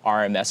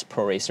RMS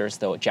Pro Racers,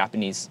 the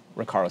Japanese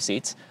Recaro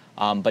seats.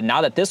 But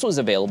now that this was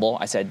available,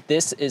 I said,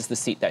 this is the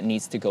seat that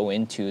needs to go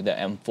into the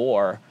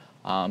M4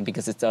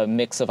 because it's a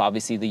mix of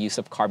obviously the use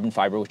of carbon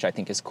fiber, which I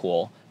think is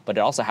cool, but it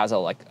also has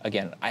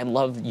again, I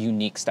love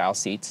unique style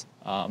seats.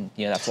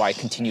 That's why I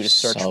continue to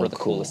search for the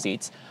coolest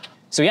seats.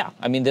 So yeah,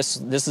 I mean, this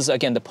is,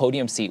 again, the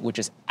Podium seat, which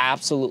is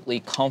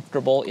absolutely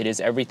comfortable. It is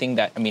everything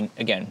that, I mean,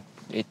 again,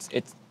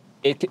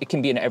 it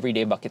can be an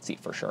everyday bucket seat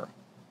for sure.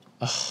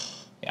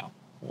 Yeah.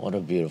 What a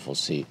beautiful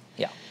seat.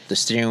 Yeah. The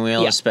steering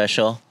wheel is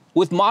special.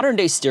 With modern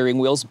day steering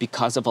wheels,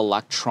 because of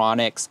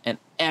electronics and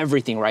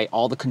everything, right?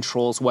 All the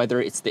controls,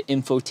 whether it's the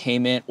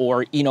infotainment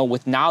or,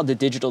 with now the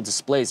digital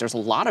displays, there's a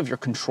lot of your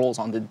controls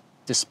on the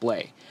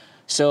display.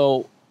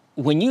 So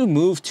when you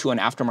move to an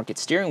aftermarket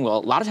steering wheel, a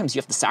lot of times you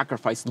have to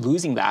sacrifice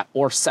losing that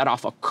or set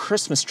off a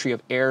Christmas tree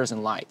of airs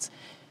and lights.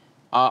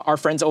 Our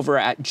friends over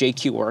at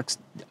JQ Works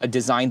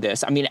designed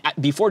this. I mean,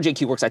 before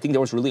JQ Works, I think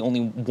there was really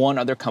only one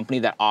other company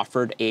that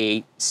offered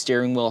a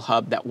steering wheel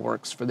hub that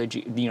works for the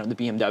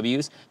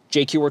BMWs.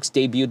 JQ Works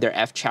debuted their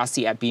F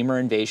chassis at Beamer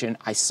Invasion.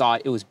 I saw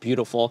it; it was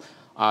beautiful.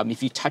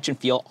 If you touch and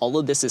feel, all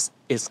of this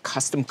is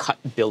custom cut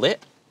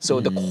billet. So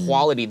the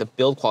quality, the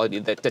build quality,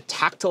 the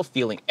tactile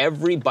feeling,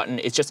 every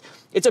button,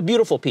 it's a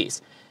beautiful piece.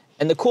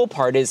 And the cool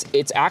part is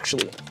it's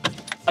actually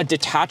a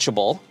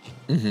detachable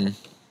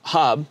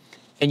hub.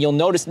 And you'll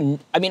notice,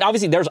 I mean,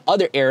 obviously there's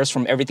other airs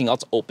from everything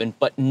else open,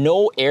 but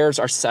no airs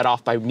are set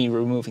off by me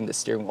removing the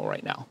steering wheel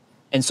right now.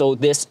 And so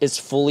this is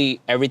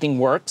fully, everything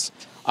works.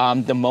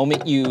 The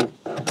moment you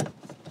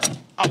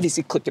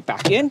obviously click it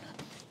back in,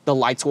 the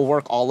lights will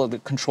work, all of the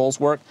controls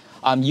work.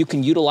 You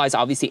can utilize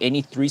obviously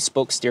any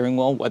 3-spoke steering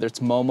wheel, whether it's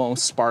Momo,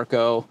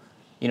 Sparco,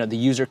 the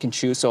user can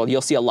choose. So you'll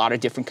see a lot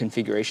of different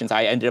configurations.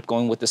 I ended up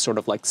going with this sort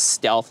of like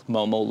stealth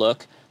Momo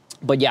look.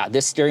 But yeah,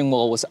 this steering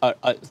wheel was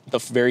the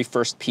very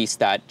first piece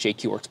that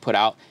JQ Works put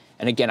out.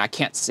 And again, I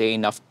can't say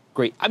enough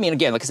great. I mean,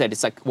 again, like I said,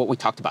 it's like what we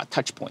talked about,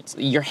 touch points.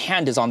 Your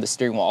hand is on the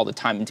steering wheel all the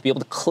time, and to be able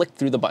to click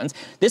through the buttons,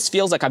 this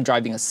feels like I'm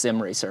driving a sim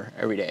racer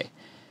every day.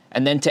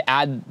 And then to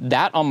add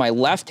that on my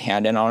left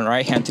hand and on the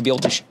right hand to be able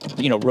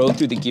to, road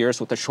through the gears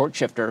with a short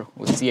shifter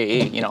with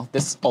CAE,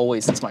 this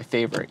always is my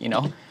favorite,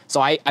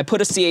 So I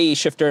put a CAE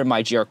shifter in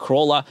my GR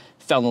Corolla,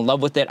 fell in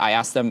love with it. I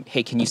asked them,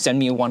 hey, can you send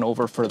me one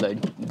over for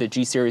the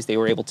G series? They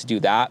were able to do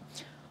that.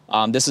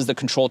 This is the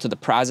control to the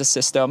Praza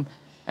system.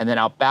 And then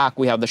out back,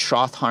 we have the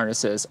Schroth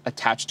harnesses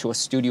attached to a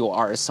Studio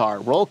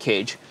RSR roll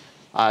cage,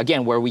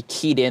 again, where we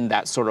keyed in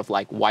that sort of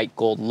like white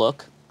gold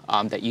look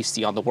that you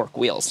see on the work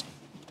wheels.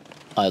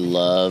 I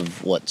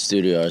love what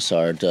Studio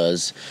RSR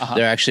does.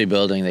 They're actually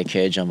building the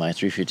cage on my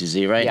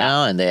 350Z right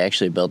now, and they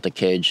actually built the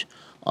cage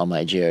on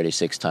my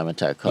G86 Time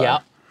Attack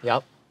car.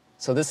 Yep.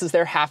 So this is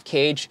their half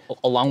cage,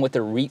 along with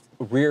the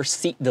rear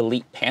seat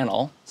delete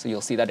panel. So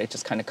you'll see that it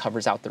just kind of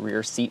covers out the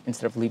rear seat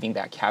instead of leaving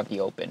that cavity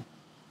open.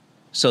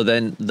 So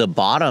then the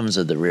bottoms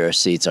of the rear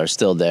seats are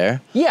still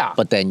there? Yeah.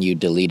 But then you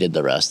deleted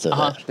the rest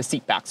of the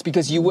seat backs.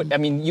 Because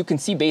you can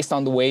see based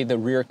on the way the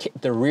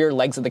rear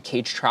legs of the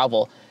cage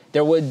travel,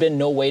 there would have been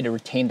no way to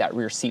retain that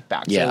rear seat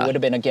back. So it would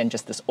have been, again,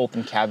 just this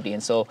open cavity.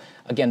 And so,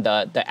 again,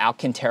 the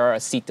Alcantara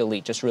seat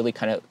delete just really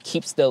kind of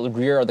keeps the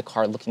rear of the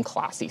car looking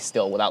classy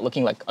still without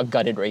looking like a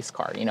gutted race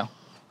car, you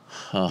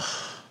know?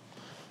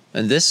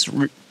 And this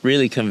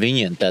really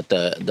convenient that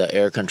the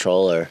air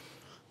controller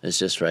is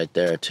just right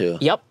there too.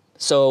 Yep.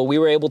 So we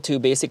were able to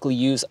basically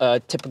use a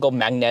typical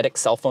magnetic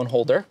cell phone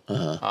holder,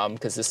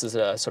 because this is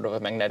a sort of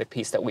a magnetic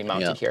piece that we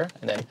mounted here,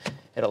 and then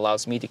it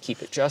allows me to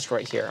keep it just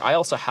right here. I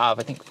also have,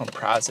 I think from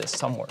Prazis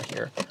somewhere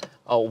here,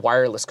 a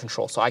wireless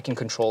control, so I can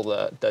control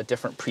the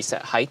different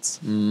preset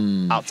heights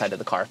outside of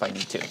the car if I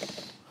need to.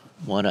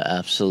 What an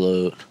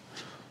absolute,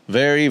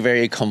 very,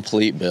 very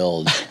complete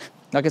build.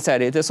 Like I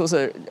said, this was,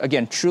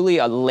 again, truly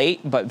a late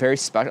but very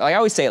special. Like I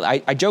always say,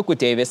 I joke with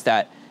Davis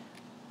that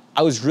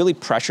I was really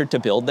pressured to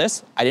build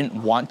this. I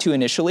didn't want to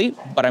initially,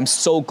 but I'm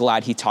so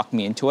glad he talked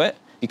me into it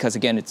because,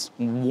 again, it's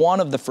one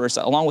of the first,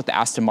 along with the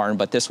Aston Martin,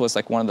 but this was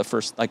like one of the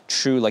first like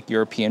true like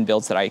European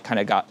builds that I kind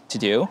of got to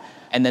do.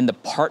 And then the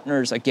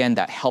partners, again,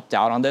 that helped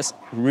out on this,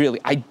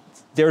 really,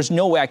 there's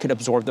no way I could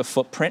absorb the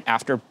footprint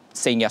after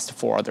saying yes to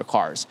 4 other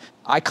cars.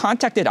 I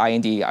contacted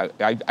I&D.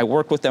 I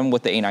worked with them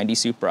with the A90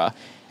 Supra,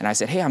 and I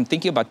said, hey, I'm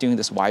thinking about doing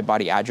this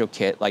wide-body agile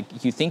kit.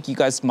 Like, you think you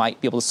guys might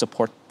be able to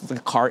support the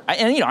car?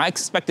 And, you know, I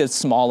expected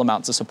small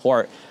amounts of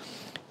support.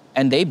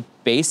 And they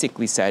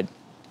basically said,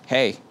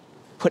 hey,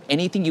 put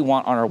anything you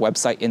want on our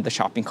website in the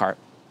shopping cart.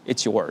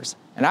 It's yours.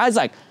 And I was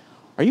like,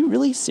 are you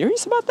really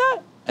serious about that?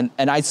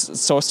 And I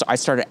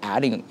started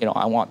adding, you know,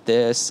 I want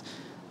this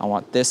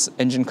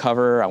engine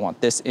cover, I want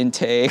this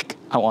intake,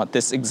 I want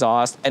this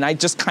exhaust. And I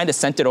just kind of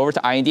sent it over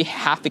to I&D,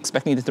 half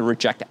expecting it to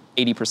reject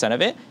 80%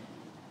 of it.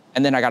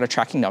 And then I got a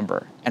tracking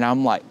number. And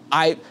I'm like,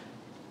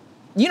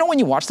 you know when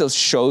you watch those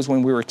shows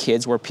when we were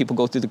kids where people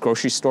go through the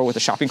grocery store with a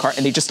shopping cart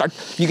and they just start,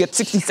 you get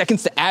 60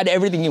 seconds to add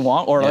everything you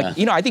want? Or like,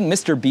 you know, I think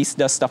Mr. Beast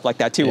does stuff like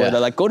that too, where they're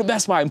like, go to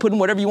Best Buy and put in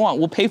whatever you want,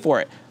 we'll pay for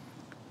it.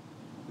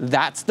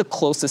 That's the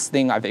closest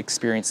thing I've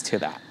experienced to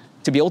that.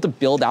 To be able to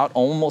build out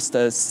almost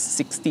a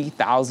 $60,000,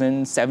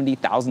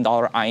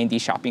 $70,000 I&D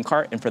shopping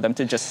cart and for them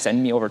to just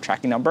send me over a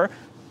tracking number,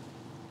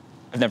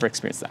 I've never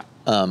experienced that.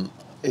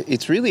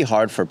 It's really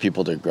hard for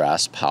people to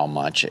grasp how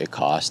much it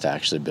costs to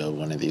actually build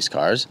one of these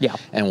cars. Yeah.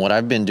 And what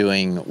I've been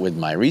doing with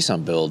my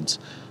recent builds,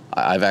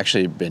 I've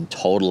actually been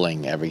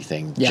totaling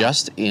everything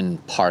just in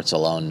parts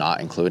alone,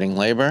 not including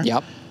labor.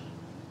 Yep.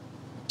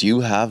 Do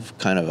you have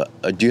kind of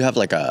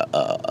like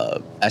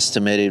a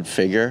estimated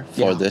figure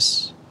for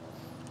this?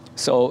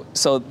 So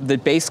the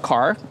base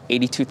car,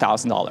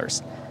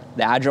 $82,000.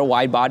 The Agile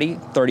wide body,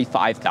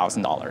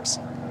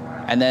 $35,000.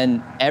 And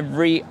then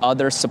every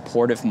other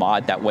supportive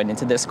mod that went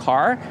into this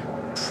car,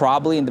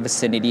 probably in the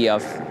vicinity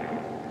of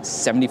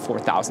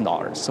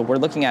 $74,000. So we're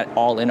looking at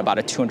all in about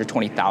a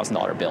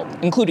 $220,000 build,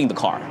 including the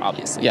car,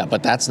 obviously. Yeah,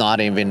 but that's not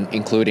even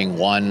including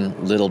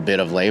one little bit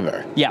of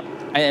labor. Yeah,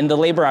 and the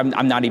labor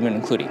I'm not even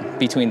including.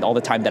 Between all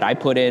the time that I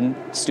put in,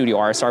 Studio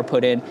RSR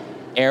put in,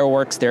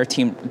 Airworks, their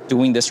team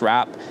doing this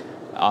wrap,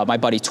 my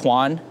buddy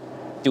Tuan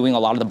doing a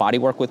lot of the body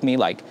work with me,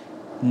 like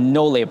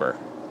no labor,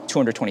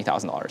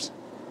 $220,000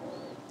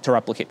 to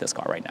replicate this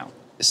car right now.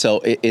 So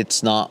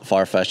it's not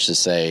far-fetched to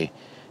say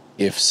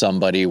if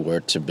somebody were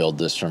to build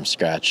this from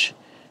scratch,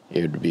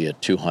 it would be a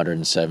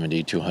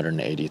 $270,000,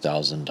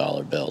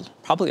 $280,000 build.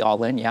 Probably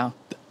all in, yeah.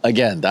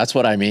 Again, that's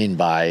what I mean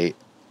by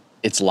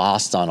it's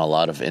lost on a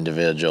lot of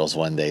individuals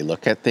when they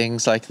look at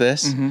things like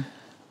this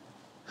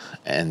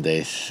and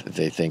they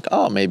think,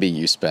 oh, maybe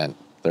you spent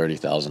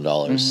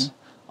 $30,000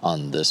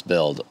 on this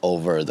build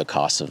over the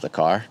cost of the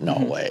car. No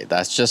way.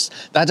 That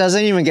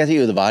doesn't even get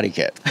you the body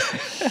kit.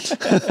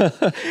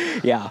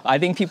 Yeah, I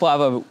think people have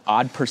an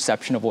odd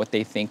perception of what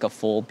they think a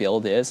full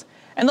build is.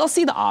 And they'll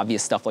see the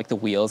obvious stuff like the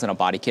wheels and a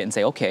body kit and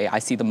say, okay, I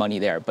see the money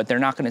there. But they're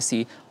not going to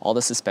see all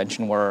the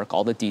suspension work,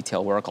 all the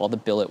detail work, all the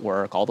billet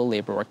work, all the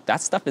labor work. That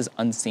stuff is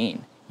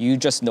unseen. You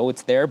just know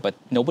it's there, but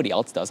nobody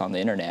else does on the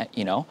internet,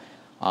 you know?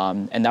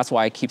 And that's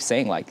why I keep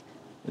saying, like,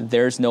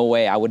 there's no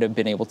way I would have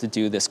been able to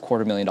do this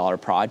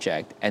 $250,000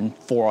 project and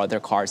 4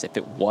 other cars if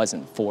it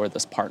wasn't for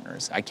those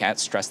partners. I can't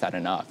stress that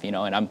enough, you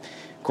know, and I'm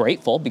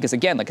grateful because,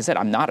 again, like I said,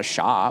 I'm not a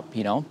shop,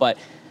 you know, but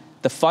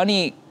the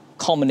funny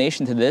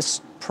culmination to this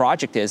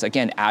project is,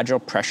 again, Agile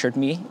pressured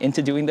me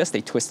into doing this.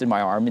 They twisted my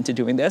arm into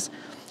doing this,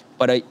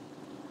 but a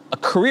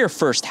career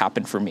first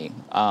happened for me.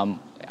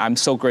 I'm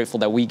so grateful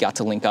that we got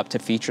to link up to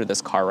feature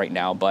this car right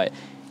now, but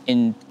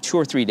in 2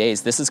 or 3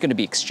 days, this is going to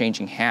be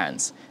exchanging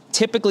hands.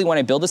 Typically, when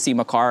I build a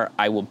SEMA car,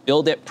 I will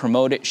build it,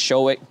 promote it,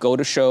 show it, go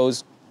to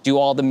shows, do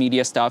all the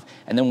media stuff,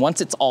 and then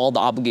once all the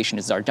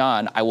obligations are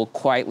done, I will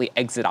quietly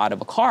exit out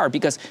of a car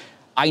because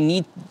I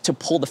need to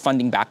pull the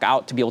funding back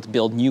out to be able to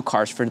build new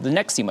cars for the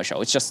next SEMA show.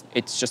 It's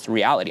just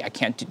reality. I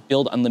can't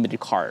build unlimited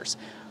cars.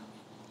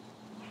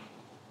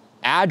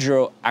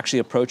 Agile actually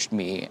approached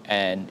me,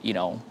 and you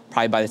know,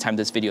 probably by the time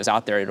this video is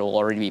out there, it'll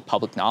already be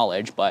public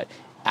knowledge, but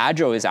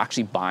Agile is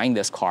actually buying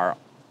this car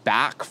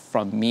back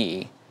from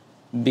me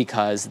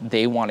because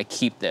they want to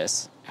keep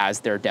this as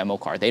their demo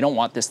car. They don't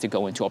want this to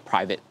go into a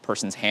private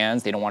person's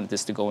hands. They don't want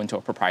this to go into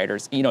a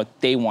proprietor's.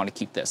 They want to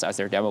keep this as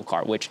their demo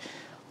car, which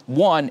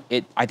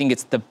I think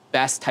it's the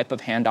best type of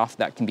handoff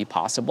that can be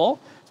possible.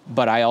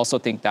 But I also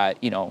think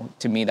that,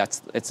 to me,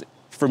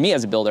 for me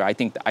as a builder, I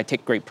think that I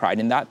take great pride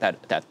in that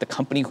the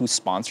company who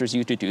sponsors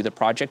you to do the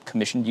project,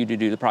 commissioned you to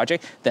do the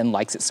project, then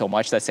likes it so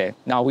much that say,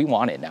 no, we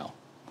want it now.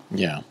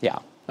 Yeah. Yeah.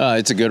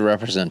 It's a good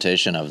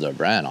representation of their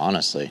brand,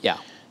 honestly. Yeah.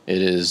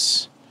 It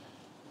is.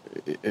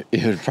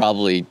 It would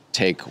probably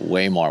take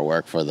way more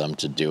work for them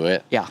to do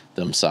it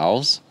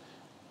themselves,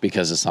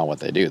 because it's not what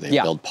they do. They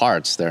build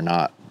parts. They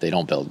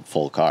don't build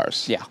full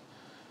cars. Yeah.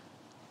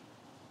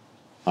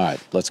 All right,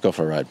 let's go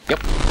for a ride. Yep.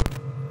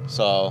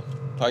 So,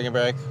 parking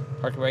brake.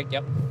 Parking brake,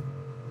 yep.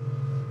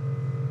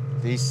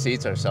 These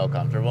seats are so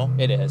comfortable.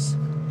 It is.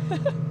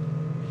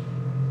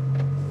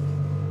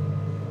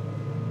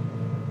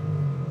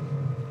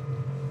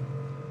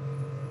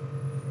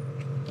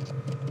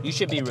 You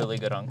should be really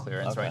good on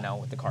clearance right now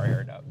with the car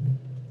aired up.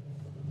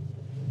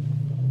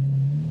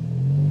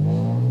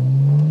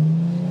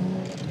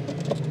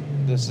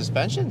 The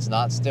suspension's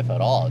not stiff at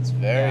all. It's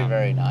very,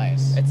 very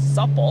nice. It's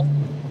supple,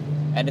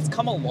 and it's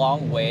come a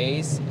long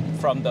ways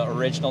from the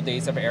original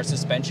days of air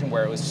suspension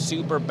where it was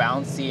super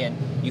bouncy and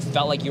you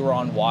felt like you were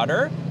on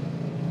water.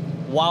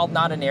 While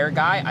not an air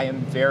guy, I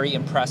am very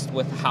impressed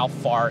with how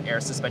far air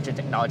suspension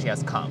technology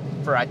has come.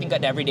 For, I think,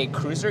 an everyday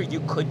cruiser, you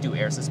could do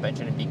air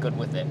suspension and be good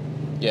with it.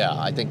 Yeah,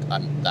 I think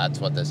that's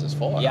what this is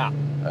for. Yeah.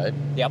 Right?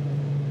 Yep.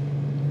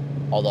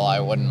 Although I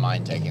wouldn't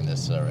mind taking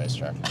this to a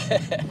racetrack.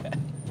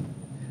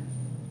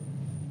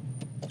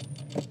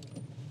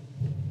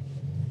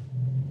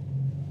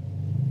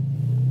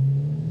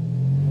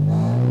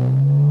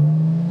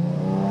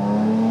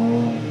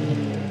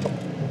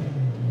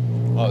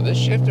 Oh, this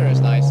shifter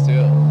is nice too.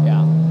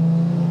 Yeah.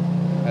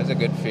 Has a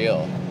good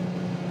feel.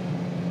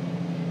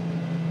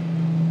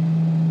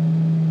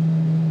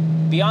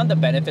 Beyond the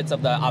benefits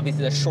of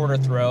obviously the shorter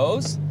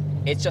throws,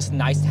 it's just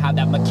nice to have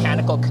that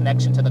mechanical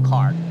connection to the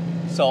car.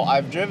 So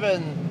I've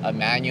driven a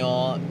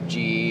manual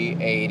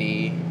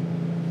G80,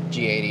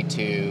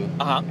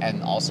 G82,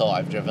 and also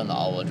I've driven the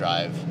all-wheel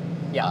drive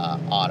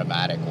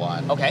automatic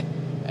one. Okay.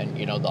 And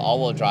the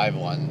all-wheel drive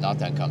one,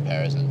 nothing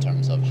compares in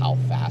terms of how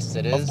fast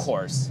it is. Of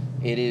course.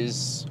 It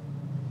is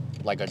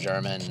like a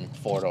German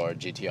four-door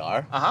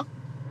GTR.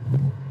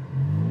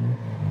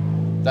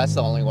 That's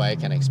the only way I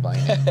can explain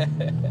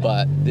it.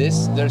 But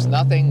there's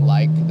nothing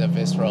like the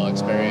visceral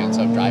experience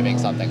of driving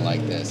something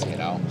like this,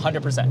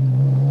 100%.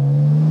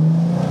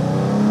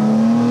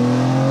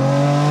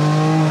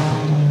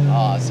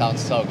 Oh, it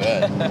sounds so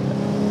good.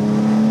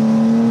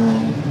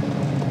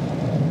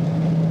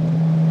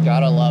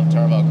 Gotta love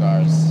turbo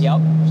cars. Yep.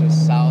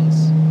 Just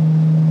sounds.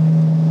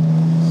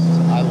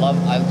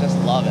 I just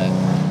love it.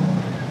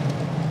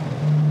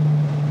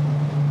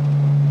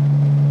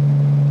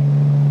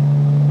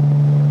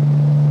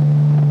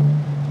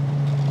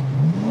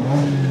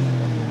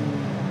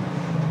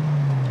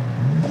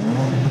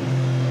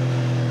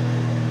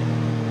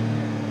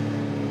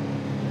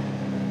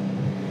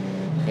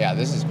 Yeah,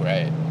 this is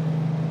great.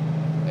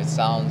 It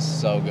sounds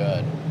so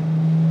good.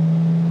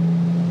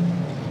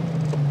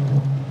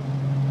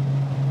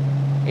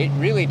 It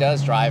really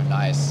does drive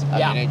nice.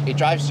 I mean, it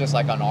drives just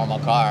like a normal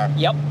car.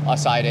 Yep.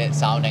 Aside it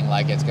sounding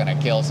like it's gonna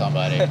kill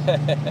somebody.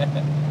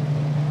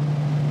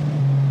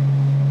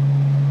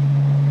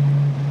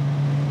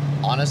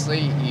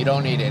 Honestly, you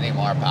don't need any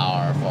more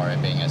power for it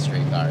being a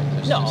street car.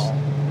 There's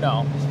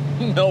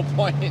no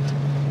point.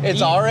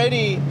 It's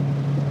already,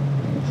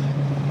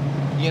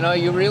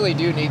 you really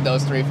do need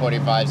those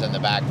 345s in the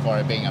back for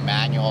it being a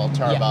manual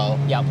turbo,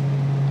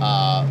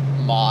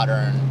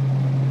 modern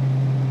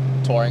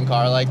touring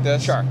car like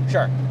this. Sure.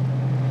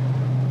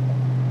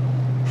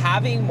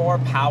 Having more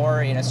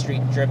power in a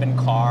street-driven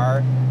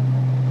car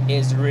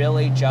is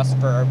really just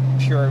for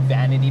pure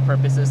vanity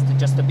purposes,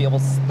 to be able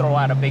to throw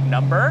out a big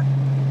number.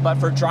 But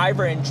for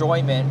driver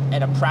enjoyment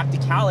and a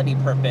practicality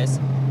purpose,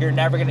 you're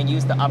never going to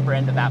use the upper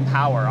end of that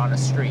power on a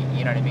street.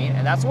 You know what I mean?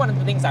 And that's one of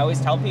the things I always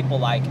tell people,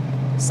 like,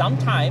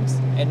 sometimes,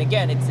 and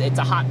again, it's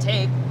a hot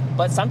take,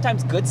 but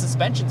sometimes good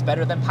suspension's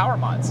better than power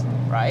mods,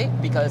 right?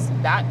 Because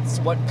that's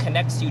what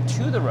connects you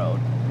to the road.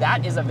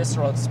 That is a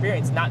visceral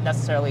experience, not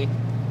necessarily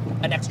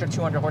an extra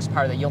 200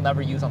 horsepower that you'll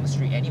never use on the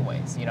street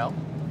anyways, Yeah,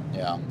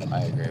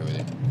 I agree with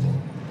you.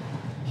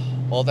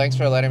 Well, thanks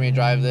for letting me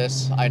drive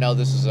this. I know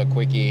this is a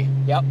quickie.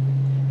 Yep.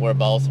 We're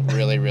both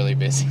really, really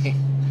busy.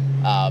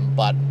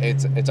 But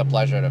it's a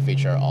pleasure to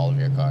feature all of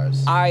your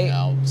cars.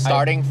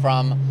 Starting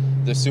from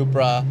the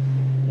Supra,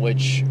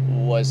 which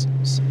was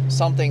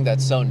something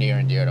that's so near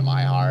and dear to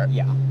my heart.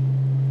 Yeah.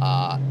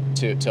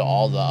 To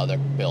all the other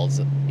builds,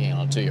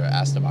 to your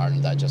Aston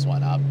Martin that just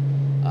went up.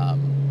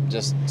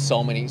 Just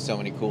so many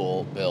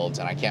cool builds,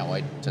 and I can't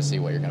wait to see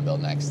what you're gonna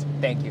build next.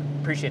 Thank you.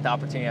 Appreciate the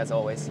opportunity as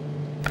always.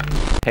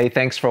 Hey,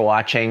 thanks for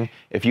watching.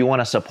 If you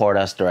want to support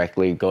us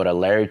directly, go to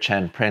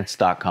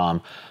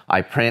larrychenprints.com.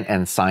 I print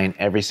and sign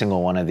every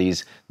single one of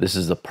these. This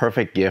is the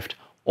perfect gift,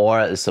 or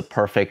it's the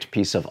perfect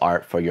piece of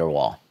art for your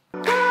wall.